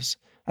crows.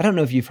 I don't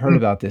know if you've heard Mm,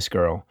 about this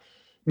girl,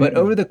 but mm-mm.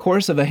 over the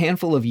course of a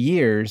handful of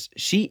years,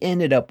 she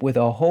ended up with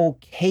a whole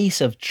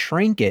case of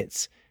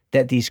trinkets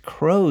that these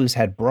crows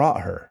had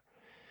brought her.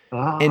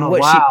 And Oh,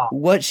 wow.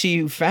 what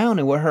she found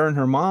and what her and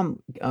her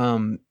mom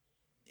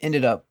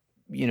ended up,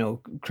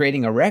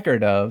 creating a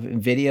record of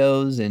in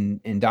videos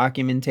and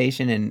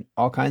documentation and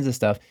all kinds of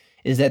stuff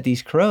is that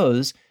these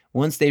crows,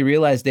 once they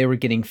realized they were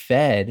getting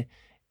fed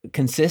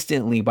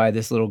consistently by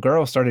this little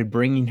girl, started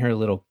bringing her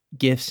little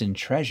gifts and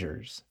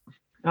treasures.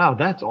 Oh,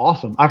 that's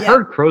awesome. I've Yeah,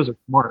 heard crows are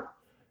smart.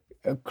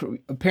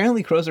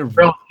 apparently crows are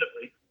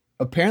Relatively.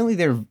 apparently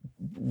they're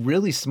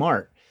really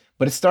smart.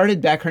 But it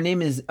started back. Her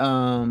name is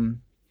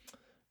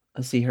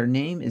let's see, her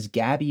name is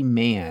Gabby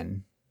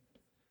Mann,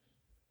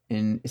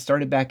 and it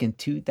started back in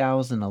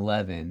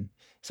 2011.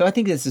 So I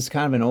think this is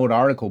kind of an old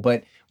article,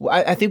 but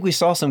I think we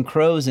saw some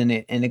crows in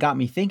it, and it got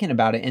me thinking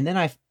about it. And then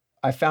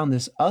I found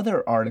this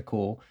other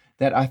article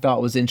that I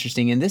thought was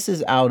interesting, and this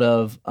is out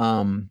of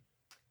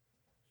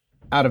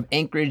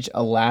Anchorage,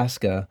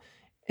 Alaska,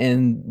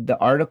 and the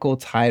article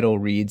title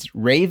reads,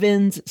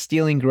 Ravens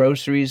stealing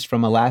groceries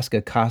from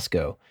Alaska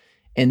Costco.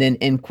 And then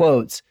in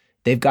quotes,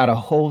 they've got a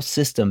whole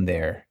system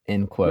there,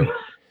 end quote.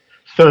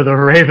 So the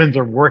ravens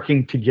are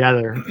working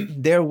together.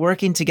 They're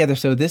working together.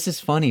 So this is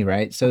funny,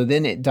 right? So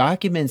then it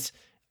documents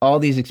all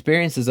these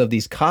experiences of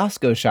these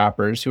Costco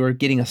shoppers who are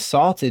getting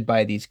assaulted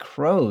by these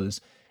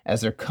crows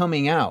as they're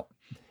coming out.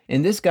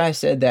 And this guy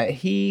said that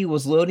he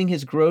was loading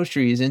his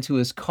groceries into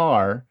his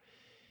car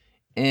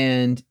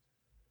and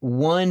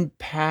one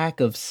pack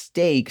of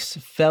steaks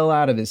fell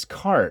out of his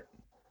cart.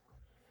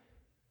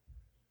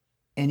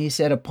 And he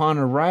said upon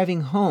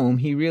arriving home,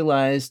 he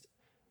realized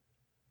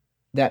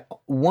that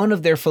one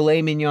of their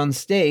filet mignon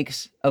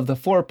steaks of the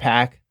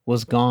 4-pack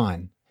was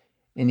gone.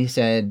 And he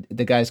said,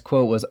 the guy's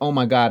quote was, "Oh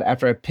my God,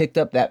 after I picked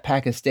up that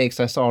pack of steaks,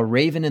 I saw a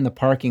raven in the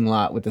parking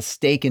lot with a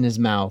steak in his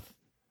mouth."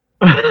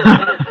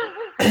 And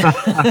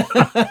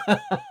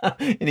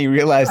he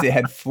realized it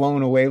had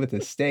flown away with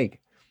the steak.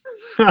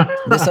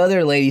 This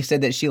other lady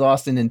said that she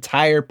lost an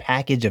entire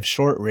package of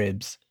short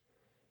ribs.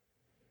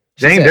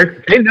 Dang,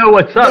 they know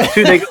what's up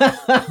too. They go,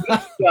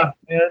 stuff,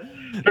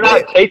 man. They're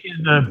not taking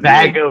a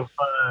bag of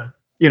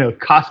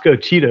Costco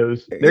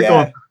Cheetos. They're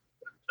going.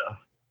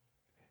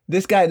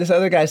 This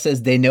other guy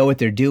says they know what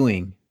they're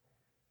doing,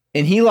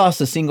 and he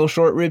lost a single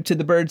short rib to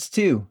the birds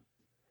too.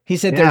 He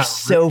said they're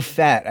so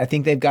fat. I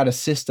think they've got a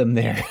system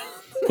there.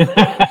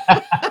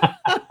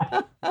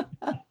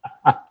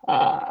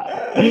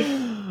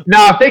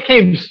 Now, if they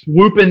came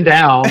swooping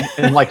down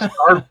and like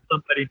starved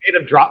somebody, made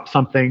them drop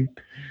something,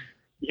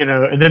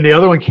 and then the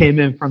other one came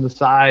in from the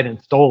side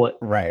and stole it.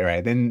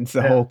 Right. Then it's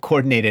a whole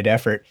coordinated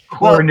effort.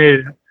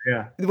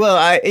 Yeah.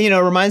 Well, it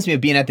reminds me of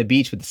being at the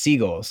beach with the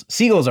seagulls.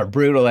 Seagulls are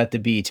brutal at the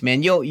beach,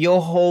 man.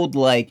 You'll hold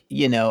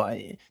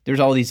there's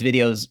all these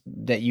videos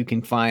that you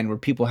can find where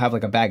people have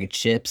like a bag of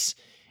chips,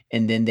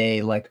 and then they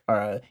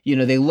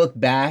they look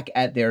back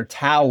at their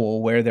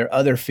towel where their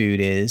other food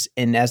is,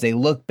 and as they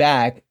look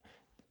back,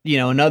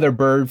 another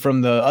bird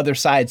from the other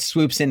side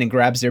swoops in and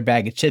grabs their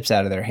bag of chips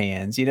out of their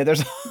hands.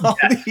 There's all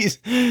these,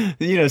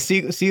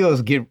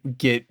 seagulls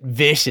get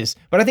vicious.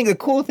 But I think the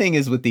cool thing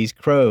is with these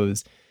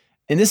crows,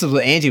 and this is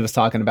what Angie was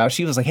talking about.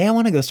 She was like, "Hey, I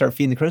want to go start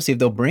feeding the crows, see if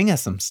they'll bring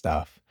us some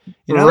stuff."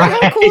 Right.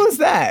 How cool is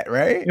that,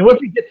 right? And what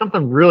if you get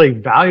something really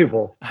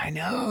valuable? I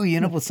know, you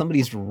end up with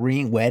somebody's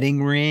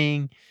wedding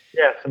ring.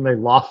 Yeah, somebody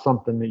lost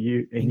something that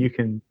you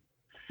can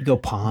go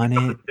pawn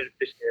it.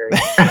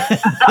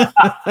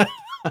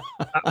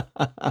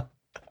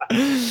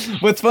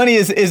 What's funny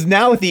is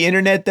now with the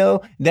internet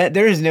though, that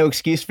there is no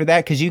excuse for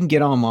that, because you can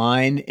get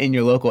online in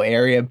your local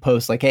area and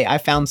post like, "Hey, I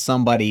found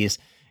somebody's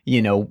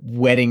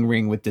wedding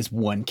ring with this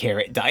 1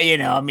 carat you're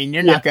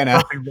not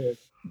gonna,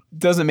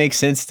 doesn't make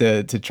sense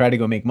to try to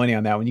go make money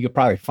on that when you could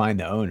probably find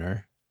the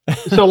owner."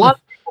 So a lot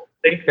of people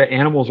think that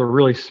animals are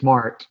really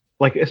smart,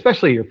 like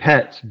especially your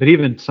pets, but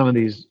even some of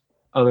these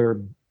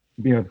other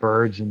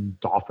birds and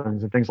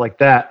dolphins and things like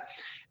that.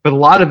 But a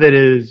lot of it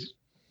is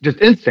just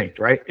instinct,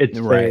 right?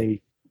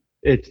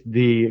 It's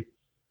the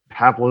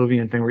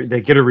Pavlovian thing where they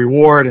get a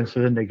reward, and so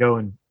then they go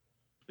and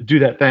do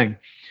that thing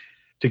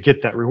to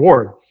get that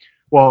reward.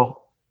 Well,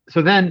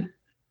 so then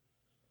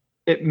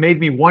it made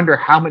me wonder,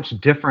 how much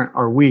different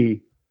are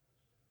we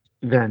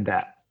than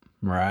that?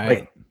 Right.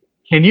 Like,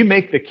 can you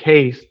make the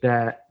case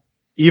that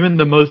even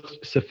the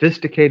most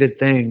sophisticated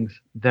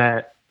things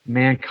that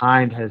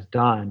mankind has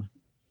done,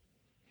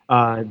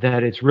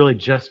 that it's really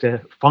just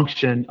a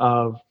function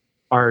of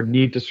our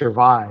need to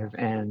survive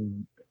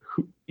and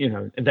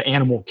the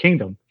animal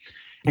kingdom?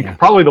 And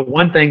probably the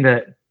one thing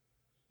that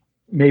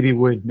maybe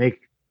would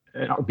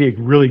be a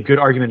really good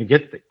argument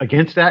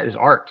against that is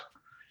art.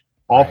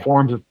 All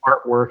forms of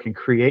artwork and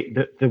create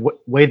the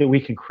way that we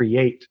can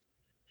create.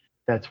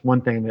 That's one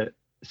thing that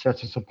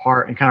sets us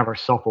apart, and kind of our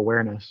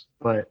self-awareness.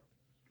 But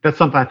that's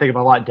something I think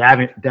about a lot.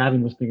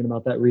 Davin was thinking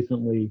about that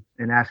recently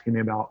and asking me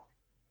about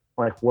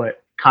like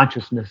what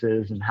consciousness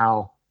is and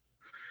how,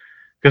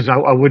 because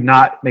I would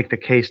not make the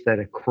case that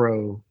a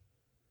crow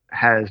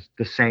has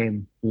the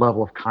same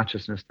level of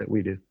consciousness that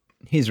we do.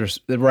 He's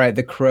right.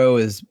 The crow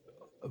is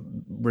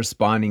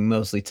responding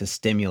mostly to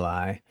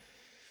stimuli.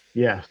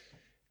 Yes.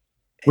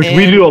 Which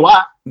we do a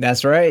lot.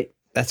 That's right.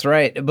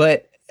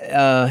 But,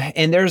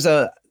 and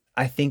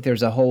I think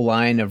there's a whole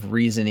line of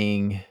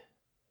reasoning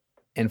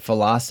and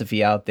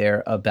philosophy out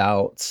there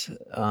about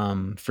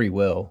free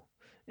will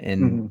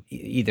and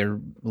either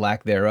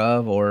lack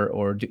thereof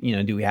or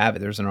do we have it?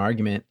 There's an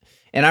argument.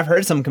 And I've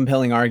heard some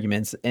compelling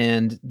arguments,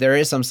 and there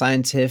is some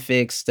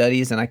scientific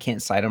studies, and I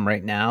can't cite them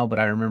right now, but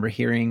I remember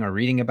hearing or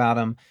reading about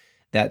them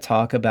that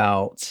talk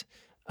about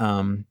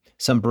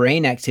some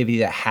brain activity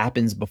that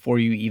happens before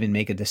you even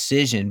make a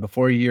decision,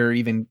 before you're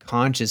even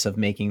conscious of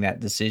making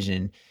that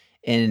decision.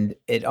 And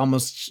it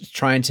almost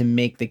trying to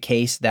make the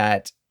case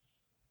that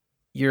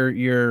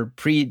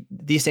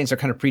these things are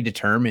kind of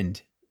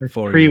predetermined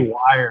for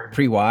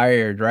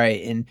pre-wired,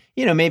 right? And,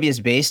 maybe it's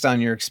based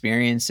on your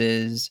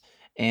experiences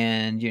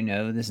and,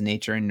 this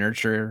nature and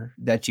nurture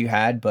that you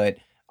had, but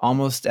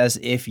almost as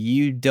if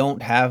you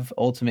don't have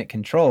ultimate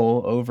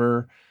control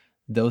over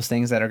those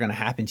things that are going to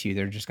happen to you,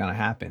 they're just going to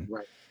happen.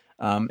 Right.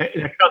 Um, And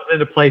it comes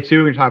into play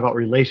too when you talk about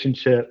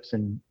relationships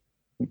and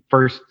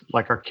first,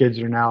 like our kids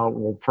are now,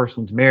 well, first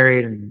one's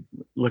married and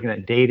looking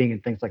at dating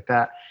and things like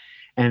that.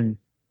 And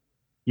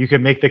you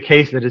can make the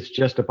case that it's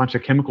just a bunch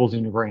of chemicals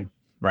in your brain.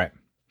 right.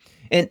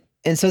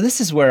 And so this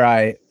is where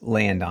I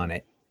land on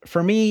it.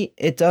 For me,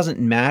 it doesn't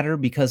matter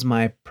because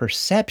my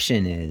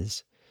perception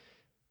is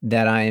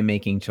that I am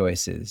making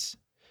choices.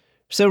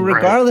 So Right.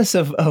 regardless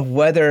of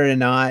whether or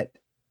not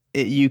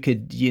you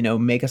could,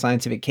 make a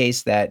scientific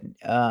case that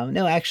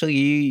no, actually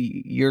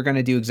you're going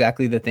to do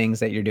exactly the things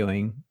that you're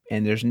doing,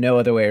 and there's no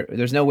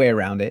way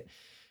around it.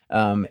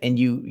 And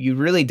you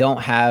really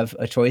don't have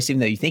a choice, even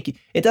though you think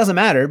it doesn't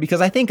matter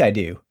because I think I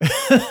do.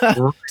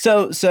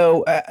 So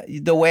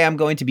the way I'm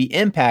going to be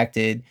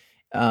impacted,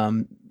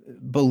 um,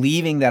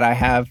 believing that I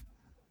have,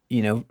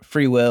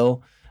 free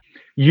will.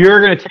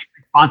 You're going to take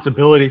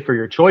responsibility for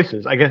your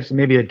choices. I guess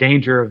maybe a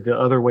danger of the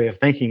other way of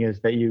thinking is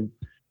that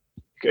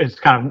it's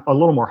kind of a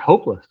little more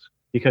hopeless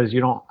because you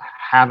don't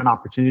have an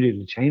opportunity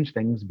to change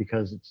things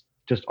because it's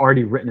just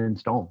already written in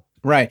stone.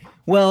 Right.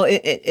 Well,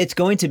 it's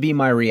going to be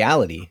my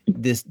reality.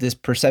 This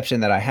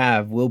perception that I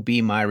have will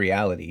be my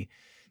reality.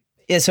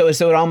 Yeah. So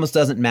it almost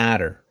doesn't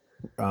matter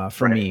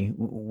for Right. me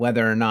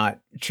whether or not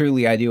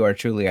truly I do or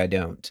truly I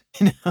don't.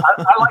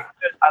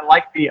 I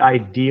like the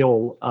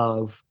ideal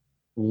of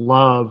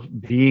love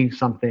being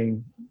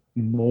something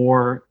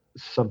more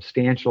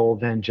substantial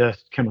than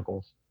just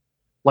chemicals.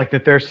 Like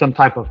that there's some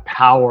type of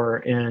power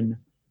in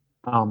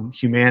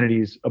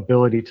humanity's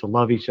ability to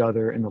love each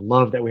other and the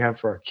love that we have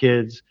for our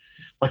kids.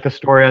 Like the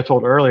story I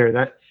told earlier,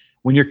 that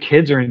when your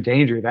kids are in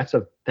danger,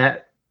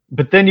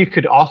 but then you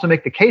could also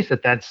make the case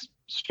that that's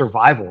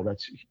survival,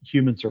 that's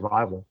human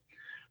survival.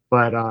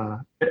 But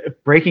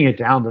breaking it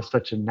down to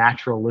such a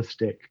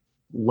naturalistic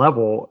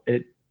level,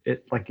 it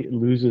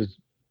loses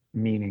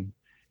meaning.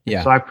 And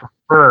Yeah. so I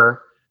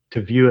prefer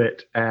to view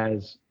it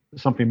as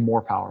something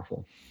more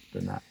powerful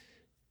than that.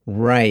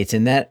 Right.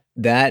 And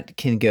that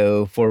can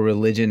go for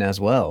religion as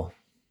well.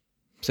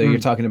 So you're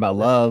Mm. talking about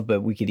love,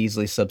 but we could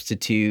easily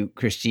substitute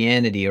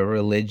Christianity or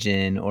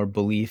religion or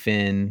belief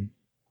in,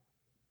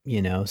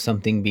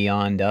 something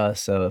beyond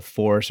us, a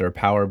force or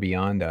power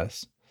beyond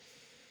us.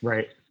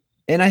 Right.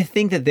 And I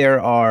think that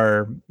there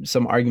are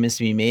some arguments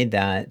to be made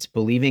that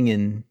believing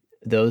in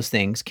those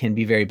things can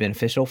be very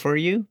beneficial for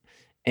you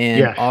and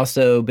Yes.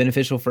 also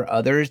beneficial for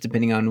others,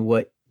 depending on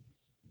what,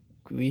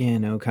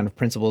 kind of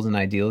principles and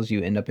ideals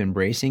you end up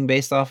embracing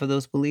based off of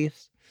those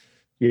beliefs.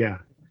 Yeah.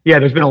 Yeah.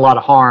 There's been a lot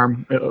of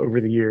harm over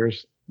the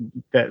years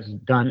that's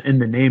done in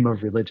the name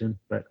of religion,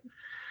 but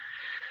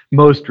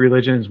most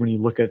religions, when you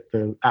look at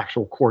the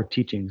actual core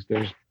teachings,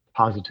 there's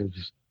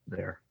positives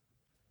there.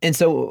 And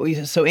so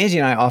Angie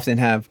and I often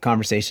have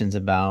conversations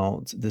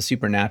about the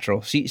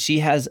supernatural. She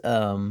has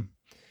a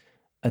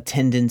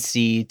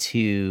tendency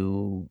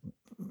to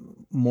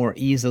more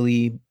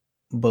easily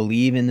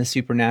believe in the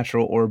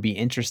supernatural or be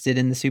interested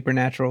in the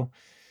supernatural.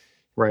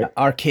 Right.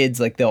 Our kids,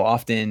 like, they'll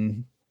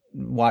often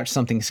watch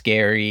something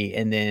scary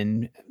and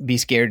then be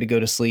scared to go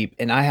to sleep.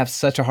 And I have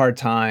such a hard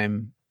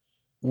time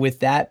with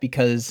that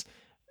because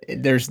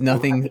there's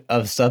nothing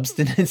of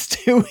substance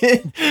to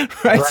it,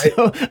 right? Right.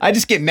 So I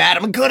just get mad.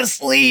 I'm gonna go to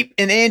sleep.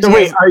 And So Angie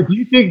wait, has, do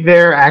you think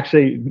they're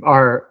actually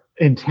are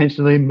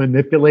intentionally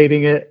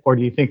manipulating it, or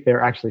do you think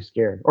they're actually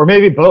scared, or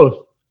maybe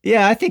both?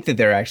 yeah, I think that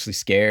they're actually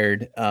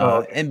scared.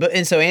 Oh, okay.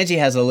 And so Angie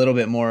has a little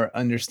bit more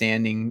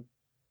understanding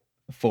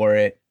for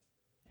it.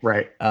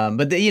 Right.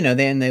 But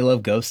then they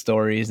love ghost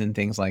stories and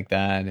things like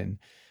that. And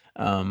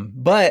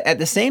but at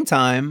the same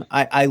time,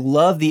 I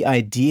love the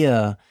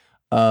idea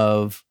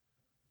of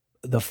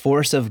the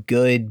force of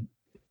good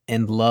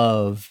and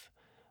love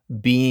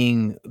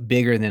being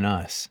bigger than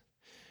us.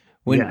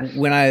 Yes.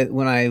 When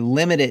I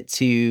limit it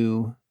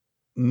to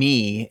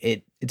me,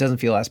 it doesn't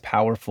feel as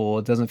powerful.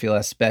 It doesn't feel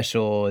as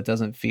special. It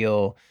doesn't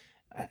feel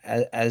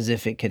as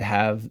if it could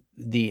have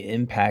the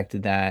impact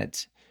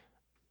that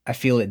I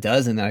feel it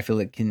does, and that I feel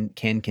it can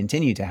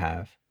continue to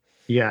have.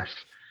 Yes.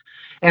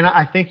 And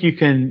I think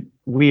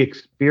we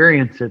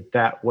experience it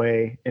that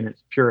way in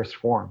its purest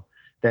form,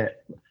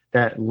 that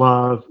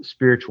love,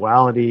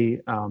 spirituality,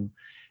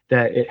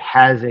 that it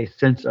has a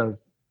sense of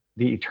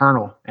the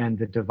eternal and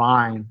the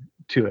divine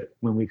to it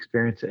when we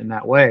experience it in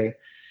that way.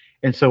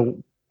 And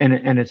so,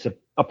 and it's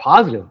a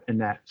positive in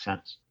that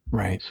sense.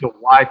 Right. So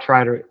why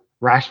try to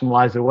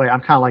rationalize it away? I'm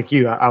kind of like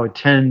you. I would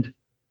tend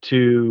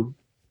to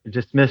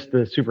dismiss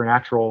the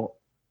supernatural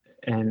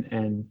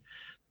and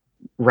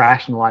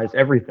rationalize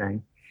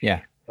everything. Yeah.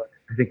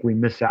 I think we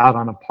miss out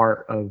on a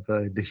part of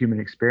the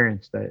human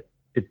experience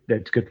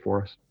that's good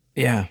for us.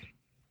 Yeah.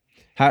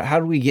 How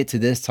do we get to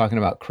this talking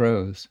about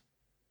crows?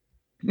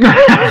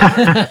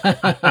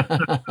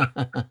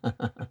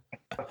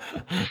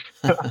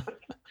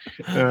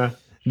 uh,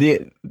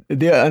 The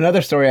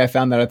another story I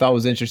found that I thought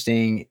was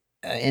interesting,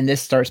 and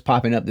this starts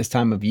popping up this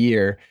time of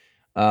year,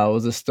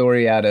 was a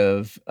story out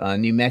of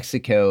New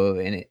Mexico,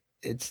 and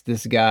it's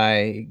this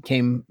guy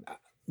came,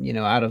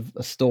 out of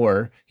a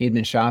store. He had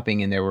been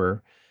shopping, and there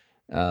were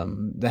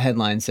The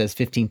headline says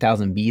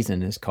 15,000 bees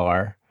in his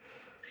car.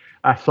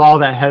 I saw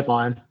that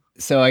headline.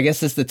 So I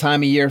guess it's the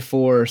time of year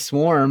for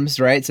swarms,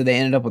 right? So they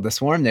ended up with a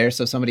swarm there.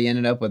 So somebody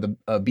ended up with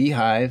a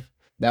beehive.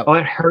 That Oh,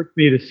 it hurts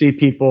me to see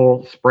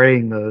people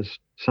spraying those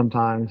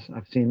sometimes.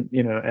 I've seen,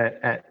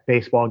 at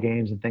baseball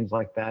games and things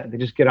like that. They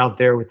just get out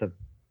there with a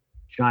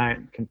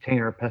giant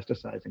container of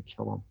pesticides and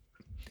kill them.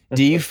 Do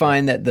That's you so sad.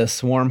 find that the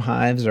swarm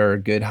hives are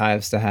good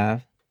hives to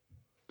have?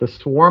 The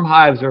swarm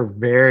hives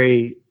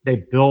they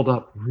build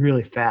up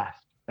really fast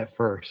at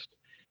first.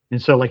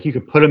 And so, like, you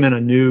could put them in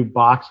a new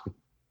box with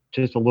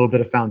just a little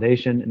bit of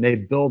foundation and they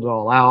build it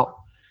all out.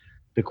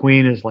 The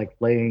queen is like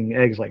laying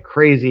eggs like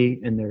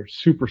crazy and they're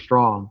super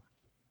strong.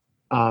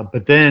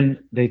 But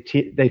then they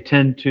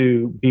tend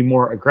to be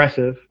more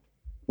aggressive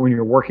when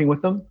you're working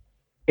with them.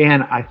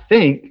 And I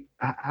think,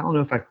 I don't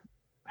know if I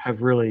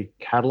have really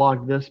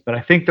cataloged this, but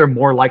I think they're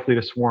more likely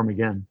to swarm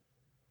again.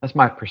 That's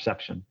my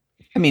perception.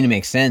 I mean, it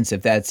makes sense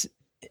if that's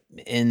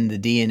in the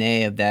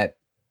DNA of that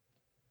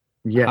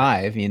Yes.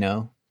 hive, you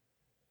know?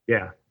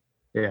 Yeah.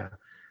 Yeah.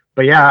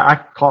 But yeah, I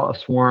caught a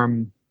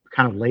swarm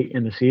kind of late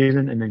in the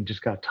season and then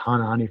just got a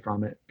ton of honey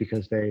from it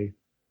because they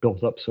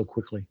built up so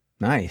quickly.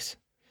 Nice.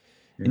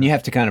 And Yeah. you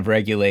have to kind of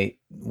regulate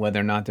whether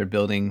or not they're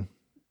building,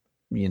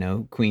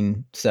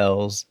 queen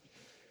cells.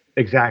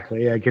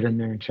 Exactly. Yeah. Get in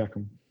there and check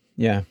them.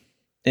 Yeah.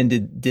 And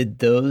did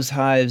those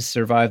hives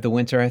survive the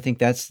winter? I think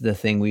that's the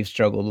thing we've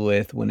struggled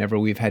with whenever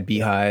we've had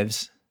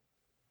beehives.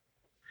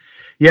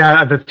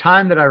 Yeah. At the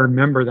time that I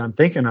remember that I'm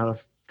thinking of,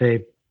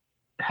 they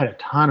had a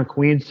ton of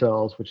queen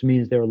cells, which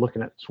means they were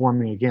looking at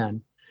swarming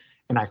again.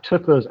 And I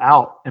took those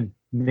out and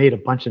made a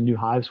bunch of new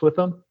hives with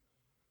them.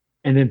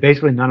 And then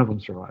basically none of them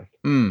survived.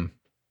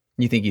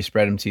 You think you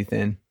spread them too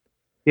thin?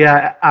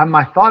 Yeah.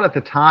 My thought at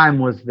the time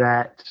was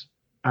that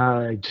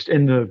just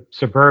in the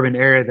suburban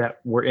area that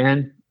we're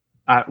in,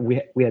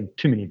 we had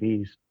too many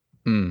bees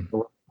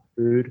for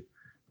food.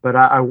 But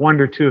I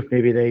wonder too if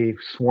maybe they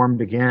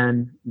swarmed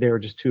again. They were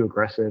just too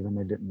aggressive and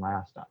they didn't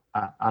last.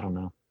 I don't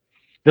know.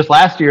 This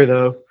last year,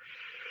 though,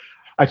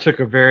 I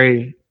took a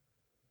very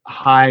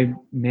high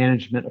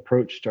management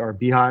approach to our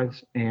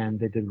beehives, and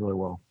they did really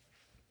well.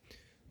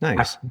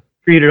 Nice. I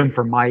treated them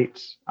for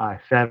mites. I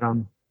fed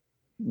them.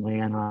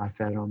 Leanna, I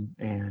fed them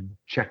and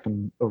checked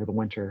them over the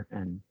winter,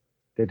 and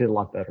they did a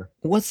lot better.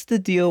 What's the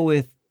deal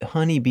with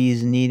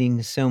honeybees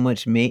needing so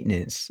much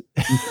maintenance?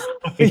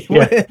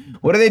 Yeah.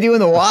 What do they do in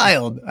the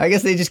wild? I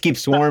guess they just keep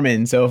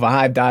swarming. So if a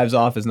hive dives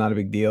off, it's not a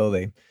big deal.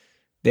 They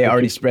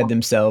already keep spread swarming.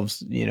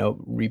 themselves,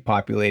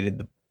 repopulated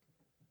the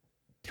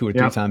 2 or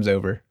 3 Yep. times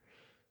over.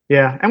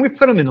 Yeah, and we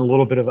put them in a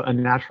little bit of a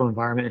natural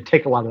environment and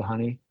take a lot of the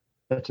honey.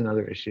 That's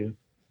another issue.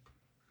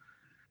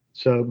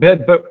 So,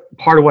 but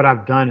part of what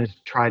I've done is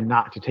try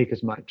not to take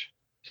as much,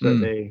 so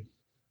that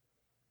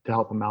to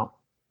help them out.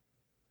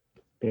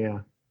 Yeah,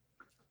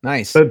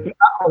 Nice. but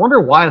I wonder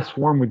why a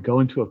swarm would go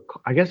into a.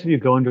 I guess if you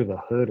go under the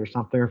hood or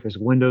something, or if his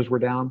windows were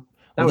down,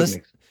 that Well, would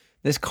make sense.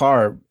 this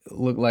car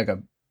looked like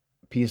a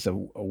piece of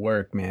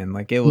work, man.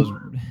 Like it was,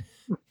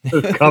 It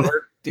was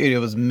covered. dude, it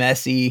was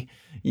messy.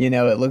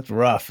 It looked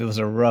rough. It was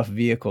a rough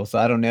vehicle. So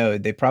I don't know.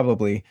 They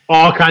probably,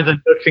 All kinds of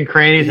nooks and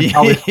crannies, and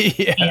probably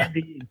yeah,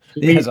 candy,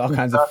 and it has sweets all and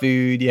kinds of stuff.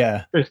 food.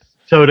 Yeah. There's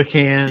soda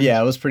cans. Yeah.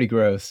 It was pretty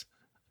gross.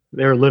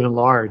 They were living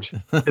large.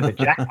 Hit the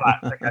jackpot.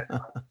 That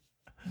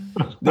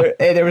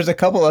guy. There was a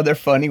couple other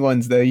funny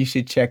ones though you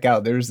should check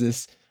out. There's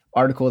this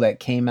article that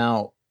came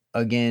out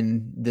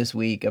again this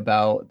week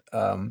about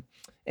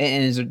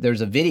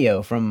there's a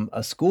video from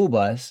a school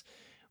bus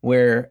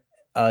where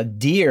a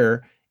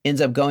deer ends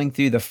up going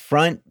through the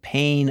front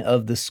pane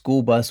of the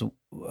school bus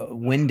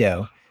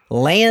window,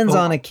 lands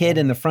on a kid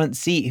in the front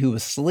seat who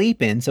was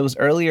sleeping. So it was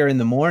earlier in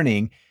the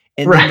morning.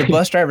 And then the Right.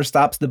 bus driver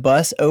stops the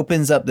bus,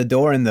 opens up the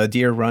door, and the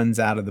deer runs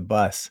out of the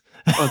bus.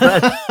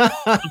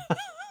 Oh,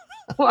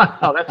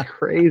 wow, that's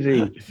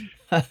crazy.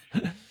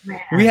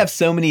 We have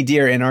so many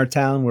deer in our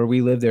town where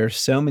we live. There are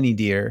so many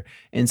deer.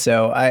 And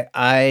so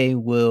I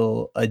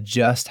will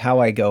adjust how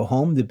I go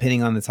home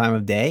depending on the time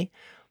of day.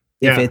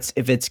 Yeah.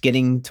 If it's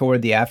getting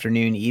toward the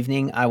afternoon,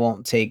 evening, I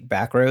won't take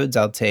back roads.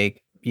 I'll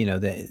take,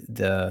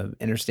 the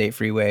interstate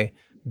freeway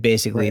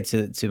basically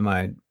Right. to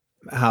my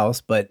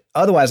house. But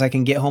otherwise I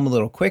can get home a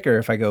little quicker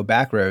if I go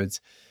back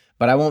roads.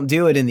 But I won't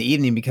do it in the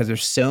evening because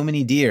there's so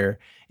many deer.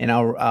 And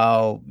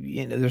I'll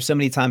there's so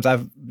many times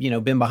I've,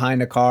 been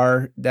behind a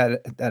car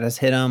that has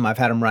hit them. I've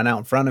had them run out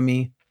in front of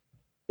me.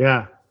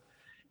 Yeah.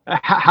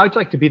 How'd you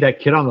like to be that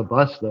kid on the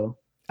bus, though?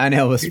 I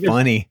know, it was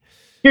funny.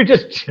 You're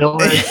just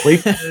chilling,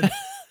 sleeping,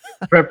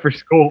 prep for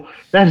school.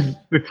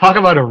 Talk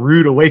about a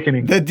rude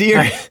awakening. The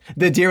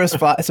deer was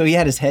so he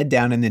had his head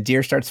down and the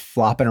deer starts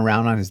flopping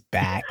around on his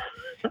back.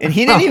 And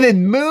he didn't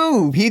even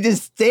move. He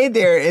just stayed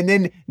there. And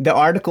then the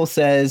article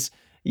says,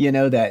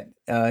 that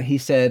he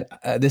said,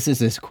 this is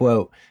his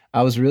quote,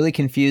 "I was really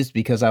confused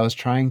because I was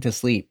trying to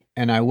sleep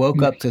and I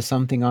woke up to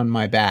something on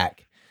my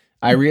back.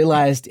 I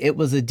realized it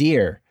was a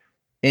deer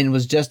and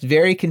was just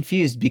very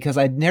confused because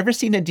I'd never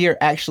seen a deer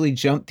actually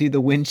jump through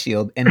the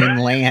windshield and then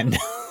land."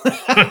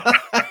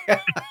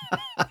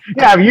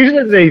 Yeah,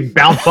 usually they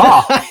bounce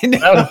off. I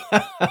know.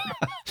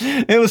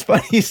 It was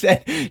funny you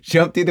said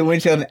jump through the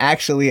windshield and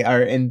actually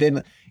are, and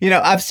then,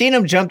 I've seen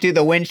them jump through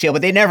the windshield,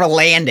 but they never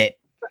land it.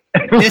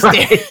 This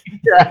deer, Right.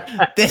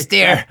 Yeah. this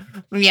deer,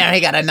 he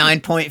got a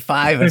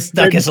 9.5 and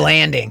stuck his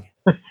landing.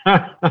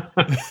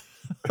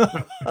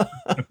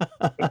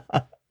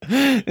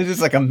 It's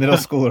just like a middle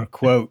schooler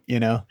quote,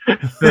 It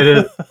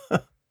is.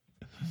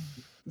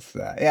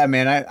 So, yeah,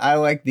 man, I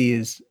like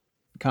these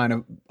kind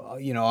of,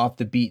 off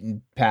the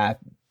beaten path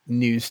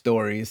news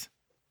stories.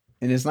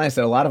 And it's nice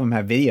that a lot of them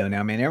have video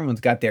now, man.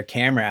 Everyone's got their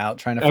camera out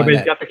trying to find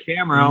Everybody's that got the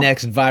camera out.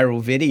 next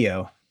viral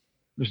video.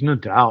 There's no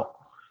doubt.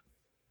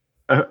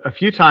 A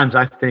few times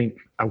I think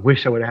I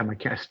wish I would have had my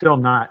camera. Still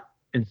not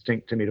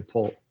instinct to me to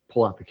pull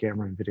out the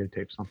camera and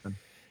videotape something.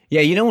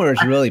 Yeah, where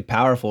it's really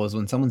powerful is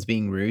when someone's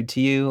being rude to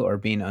you or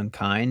being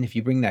unkind. If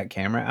you bring that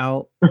camera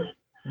out,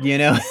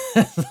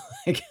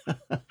 like,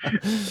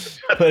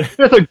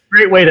 That's a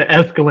great way to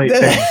escalate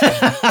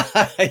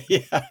things.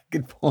 Yeah,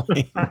 good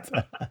point.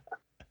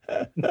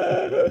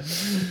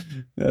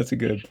 That's a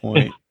good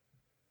point.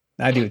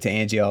 I do it to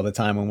Angie all the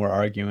time when we're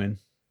arguing.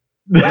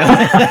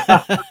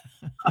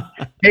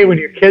 Hey, when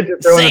your kids are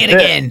throwing Say a it fit,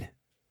 again.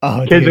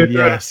 Oh, kids dude, are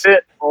throwing yes. a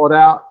fit, pull it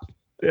out,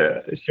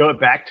 show it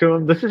back to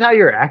them. This is how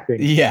you're acting.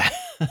 Yeah.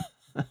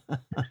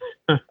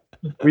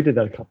 We did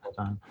that a couple of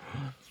times.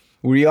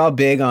 Were you all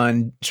big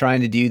on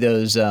trying to do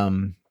those,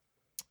 the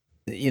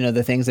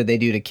things that they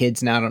do to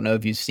kids now? I don't know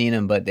if you've seen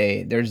them, but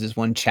there's this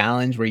one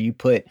challenge where you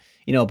put,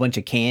 a bunch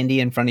of candy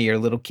in front of your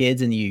little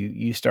kids and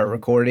you start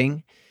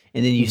recording,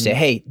 and then you say,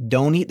 hey,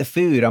 don't eat the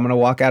food. I'm going to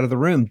walk out of the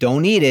room.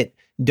 Don't eat it.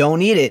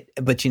 Don't eat it.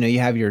 But, you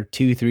have your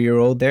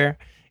 2-3-year-old there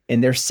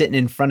and they're sitting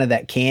in front of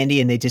that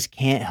candy and they just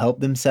can't help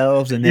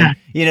themselves. And then,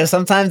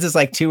 sometimes it's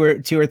like two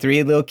or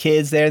three little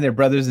kids there and their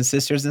brothers and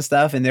sisters and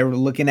stuff. And they're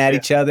looking at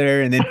each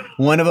other. And then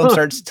one of them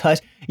starts to touch,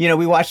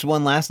 we watched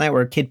one last night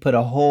where a kid put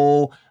a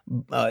whole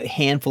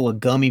handful of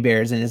gummy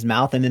bears in his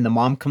mouth. And then the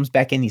mom comes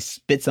back in, he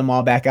spits them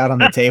all back out on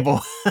the table.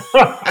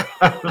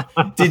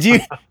 Did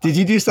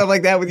you do something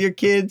like that with your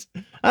kids?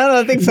 I don't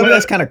know. I think some of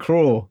that's kind of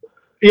cruel.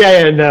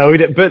 Yeah, no, we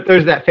didn't. But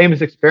there's that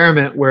famous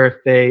experiment where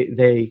if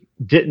they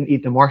didn't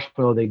eat the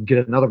marshmallow, they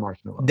get another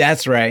marshmallow.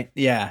 That's right.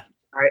 Yeah.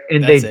 Right,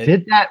 and That's they it.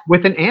 did that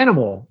with an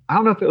animal. I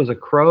don't know if it was a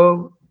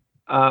crow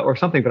or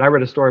something, but I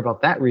read a story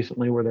about that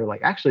recently where they're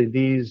like, actually,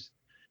 these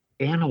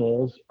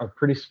animals are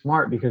pretty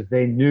smart because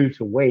they knew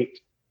to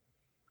wait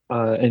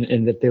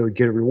and that they would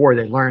get a reward.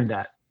 They learned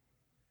that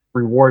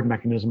reward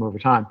mechanism over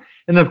time.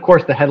 And then, of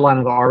course, the headline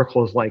of the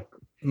article is like,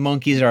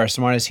 monkeys are as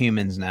smart as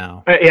humans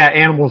now. this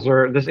animal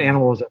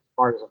is as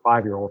smart as a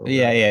 5-year-old.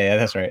 Yeah.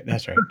 That's right.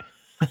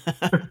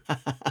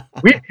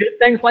 We did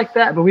things like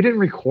that, but we didn't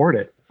record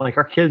it. Like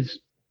our kids,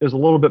 it was a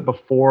little bit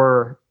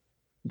before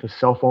the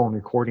cell phone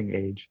recording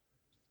age.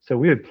 So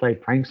we would play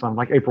pranks on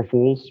like April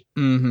Fools.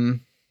 Mm-hmm.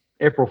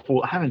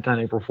 I haven't done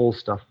April Fool's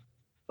stuff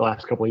the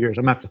last couple of years.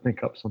 I'm going to have to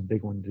think up some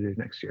big one to do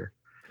next year.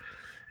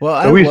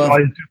 Well, we used to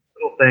always do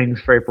little things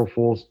for April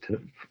Fools to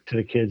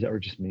the kids that were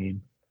just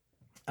mean.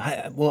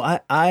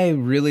 I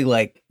really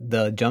like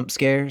the jump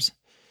scares.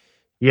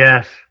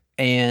 Yes.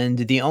 And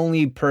the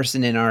only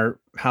person in our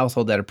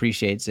household that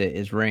appreciates it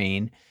is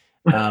Rain.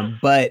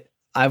 But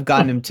I've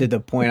gotten him to the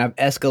point, I've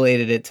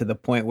escalated it to the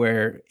point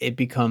where it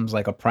becomes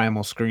like a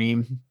primal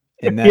scream.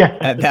 And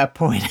at that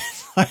point,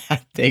 it's like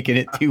I've taken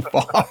it too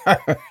far.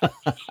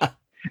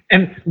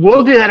 And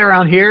we'll do that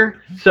around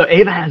here. So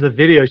Ava has a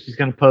video she's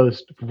going to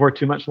post before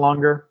too much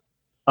longer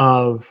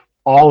of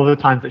all of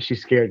the times that she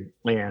scared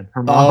Leanne,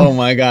 her mom. Oh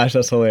my gosh,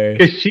 that's hilarious.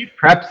 Because she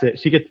preps it.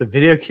 She gets the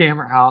video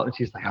camera out and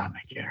she's like, I'm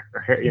going to get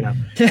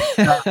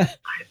her.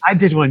 I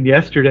did one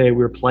yesterday. We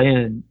were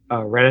playing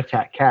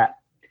Rat-a-tat-cat.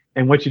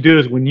 And what you do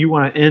is when you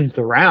want to end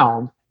the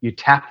round, you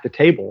tap the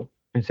table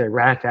and say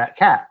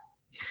Rat-a-tat-cat.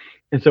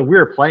 And so we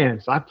were playing.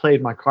 So I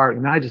played my card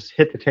and I just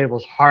hit the table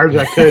as hard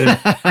as I could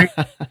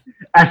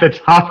at the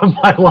top of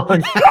my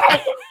lungs.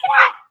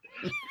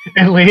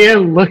 And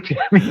Leanne looked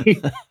at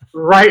me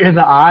right in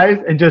the eyes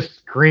and just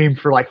screamed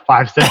for like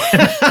 5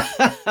 seconds.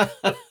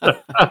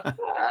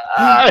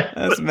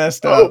 That's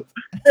messed up.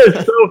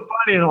 It's so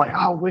funny. And I'm like,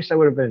 I wish I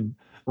would have been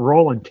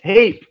rolling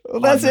tape.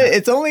 Well, that's it.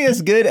 It's only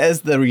as good as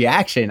the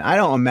reaction. I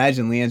don't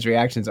imagine Leanne's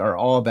reactions are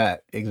all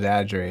that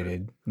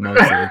exaggerated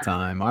most of the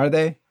time. Are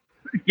they?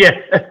 Yeah.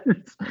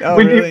 Oh,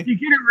 when really? you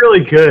get it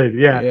really good.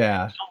 Yeah.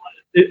 Yeah.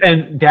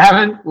 And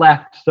Gavin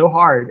laughed so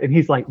hard and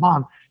he's like,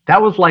 Mom, that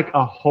was like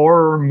a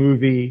horror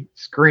movie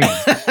scream.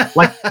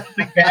 Like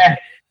something bad.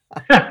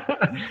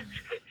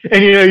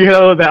 And you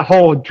know that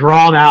whole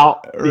drawn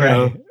out,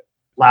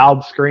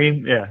 loud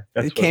scream. Yeah.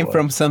 It came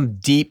from some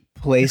deep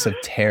place of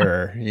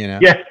terror,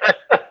 Yeah.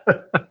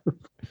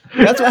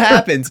 That's what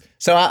happens.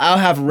 So I'll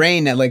have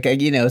Rain at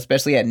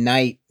especially at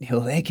night.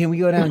 Hey, can we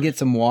go down and get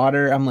some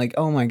water? I'm like,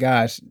 oh my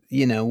gosh,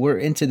 we're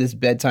into this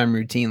bedtime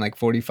routine, like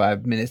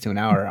 45 minutes to an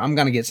hour. I'm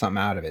going to get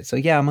something out of it. So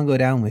yeah, I'm going to go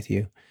down with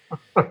you.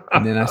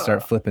 And then I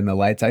start flipping the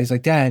lights out. He's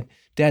like, Dad,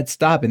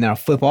 stop. And then I'll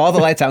flip all the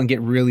lights out and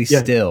get really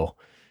still.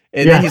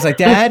 And then he's like,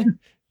 Dad.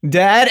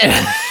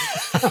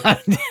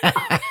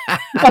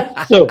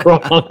 That's so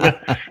wrong.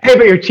 Hey,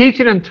 but you're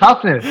teaching him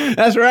toughness.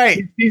 That's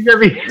right. He's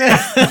every.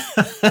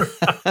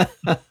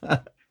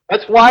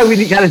 That's why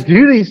we got to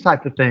do these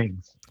type of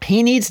things.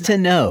 He needs to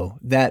know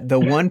that the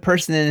one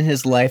person in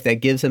his life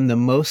that gives him the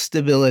most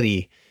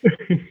stability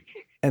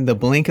and the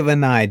blink of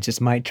an eye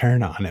just might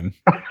turn on him.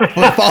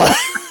 I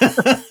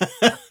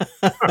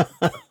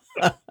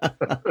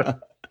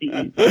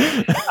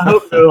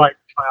hope no like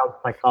child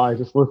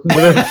psychologists listen to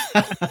this.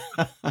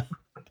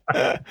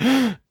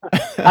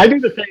 I do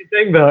the same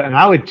thing though, and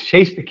I would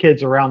chase the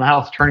kids around the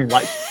house, turning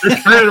lights,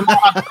 turning them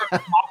on,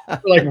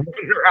 like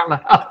running around the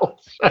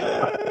house.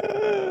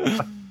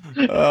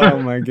 Oh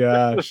my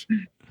gosh!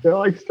 They're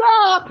like,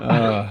 stop!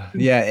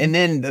 Yeah, and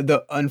then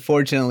the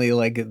unfortunately,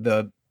 like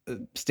the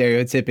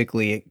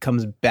stereotypically, it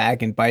comes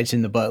back and bites you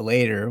in the butt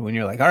later when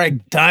you're like, all right,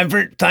 time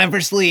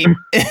for sleep.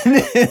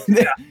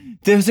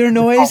 Is there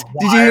noise?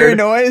 Did you hear a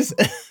noise?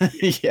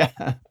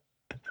 Yeah.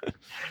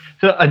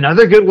 So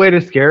another good way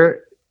to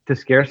scare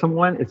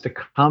someone is to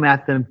come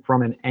at them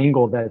from an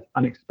angle that's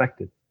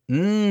unexpected.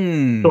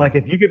 So like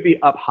if you could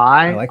be up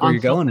high. I like where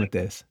you're going with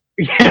this.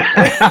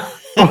 Yeah.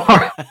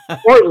 or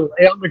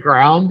lay on the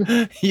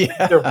ground.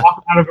 Yeah. They're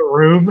walking out of a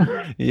room.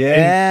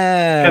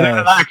 Yeah. And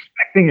they're not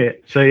expecting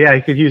it. So yeah,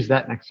 you could use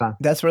that next time.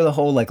 That's where the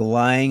whole like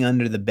lying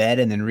under the bed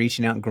and then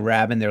reaching out and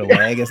grabbing their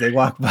leg as they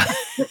walk by.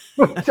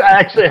 Which I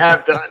actually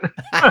have done.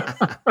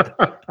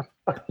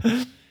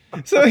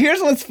 So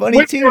here's what's funny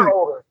when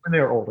they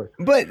were older.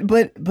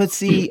 But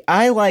see,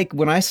 I like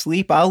when I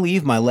sleep, I'll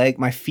leave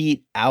my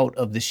feet out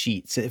of the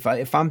sheets.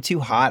 If I'm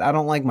too hot, I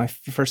don't like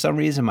for some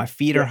reason my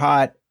feet are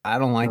hot. I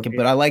don't like it,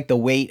 but I like the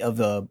weight of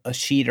a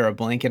sheet or a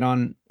blanket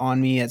on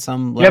me at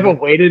some level. You have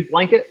a weighted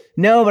blanket?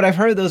 No, but I've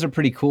heard those are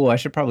pretty cool. I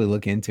should probably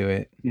look into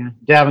it. Yeah,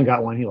 Davin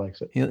got one. He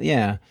likes it.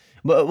 Yeah,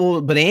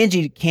 but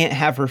Angie can't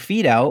have her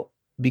feet out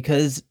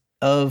because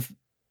of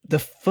the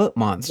foot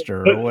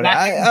monster or what.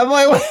 I'm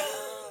like, what?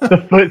 The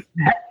foot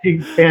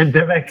snatching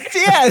pandemic.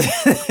 Yeah.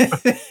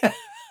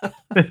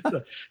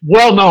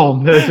 Well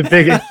known. There's a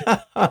big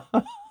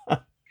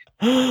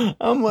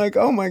I'm like,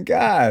 oh my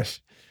gosh.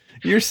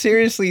 You're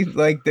seriously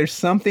like, there's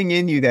something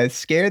in you that's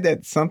scared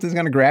that something's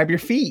going to grab your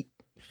feet.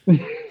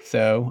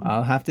 So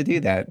I'll have to do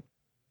that.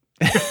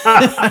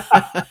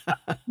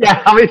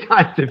 Yeah. How many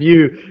times have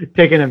you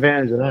taken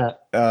advantage of that?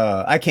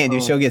 I can't do.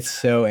 She'll get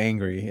so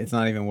angry. It's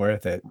not even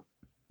worth it.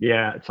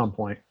 Yeah. At some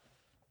point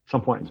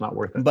it's not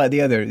worth it. But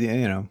the other,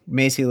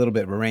 Macy a little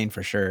bit, Rain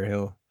for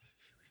sure.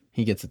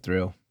 He gets a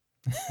thrill.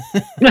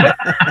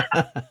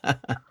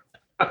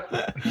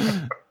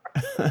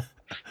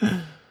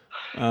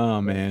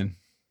 Oh man.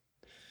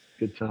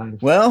 Good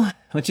times. Well,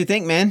 what you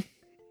think, man?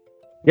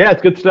 Yeah,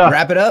 it's good stuff.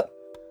 Wrap it up?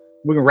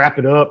 We can wrap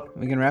it up.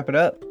 We can wrap it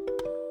up.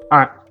 All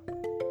right.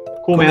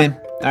 Cool, man.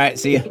 All right,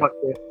 see you.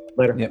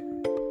 Later. Yep.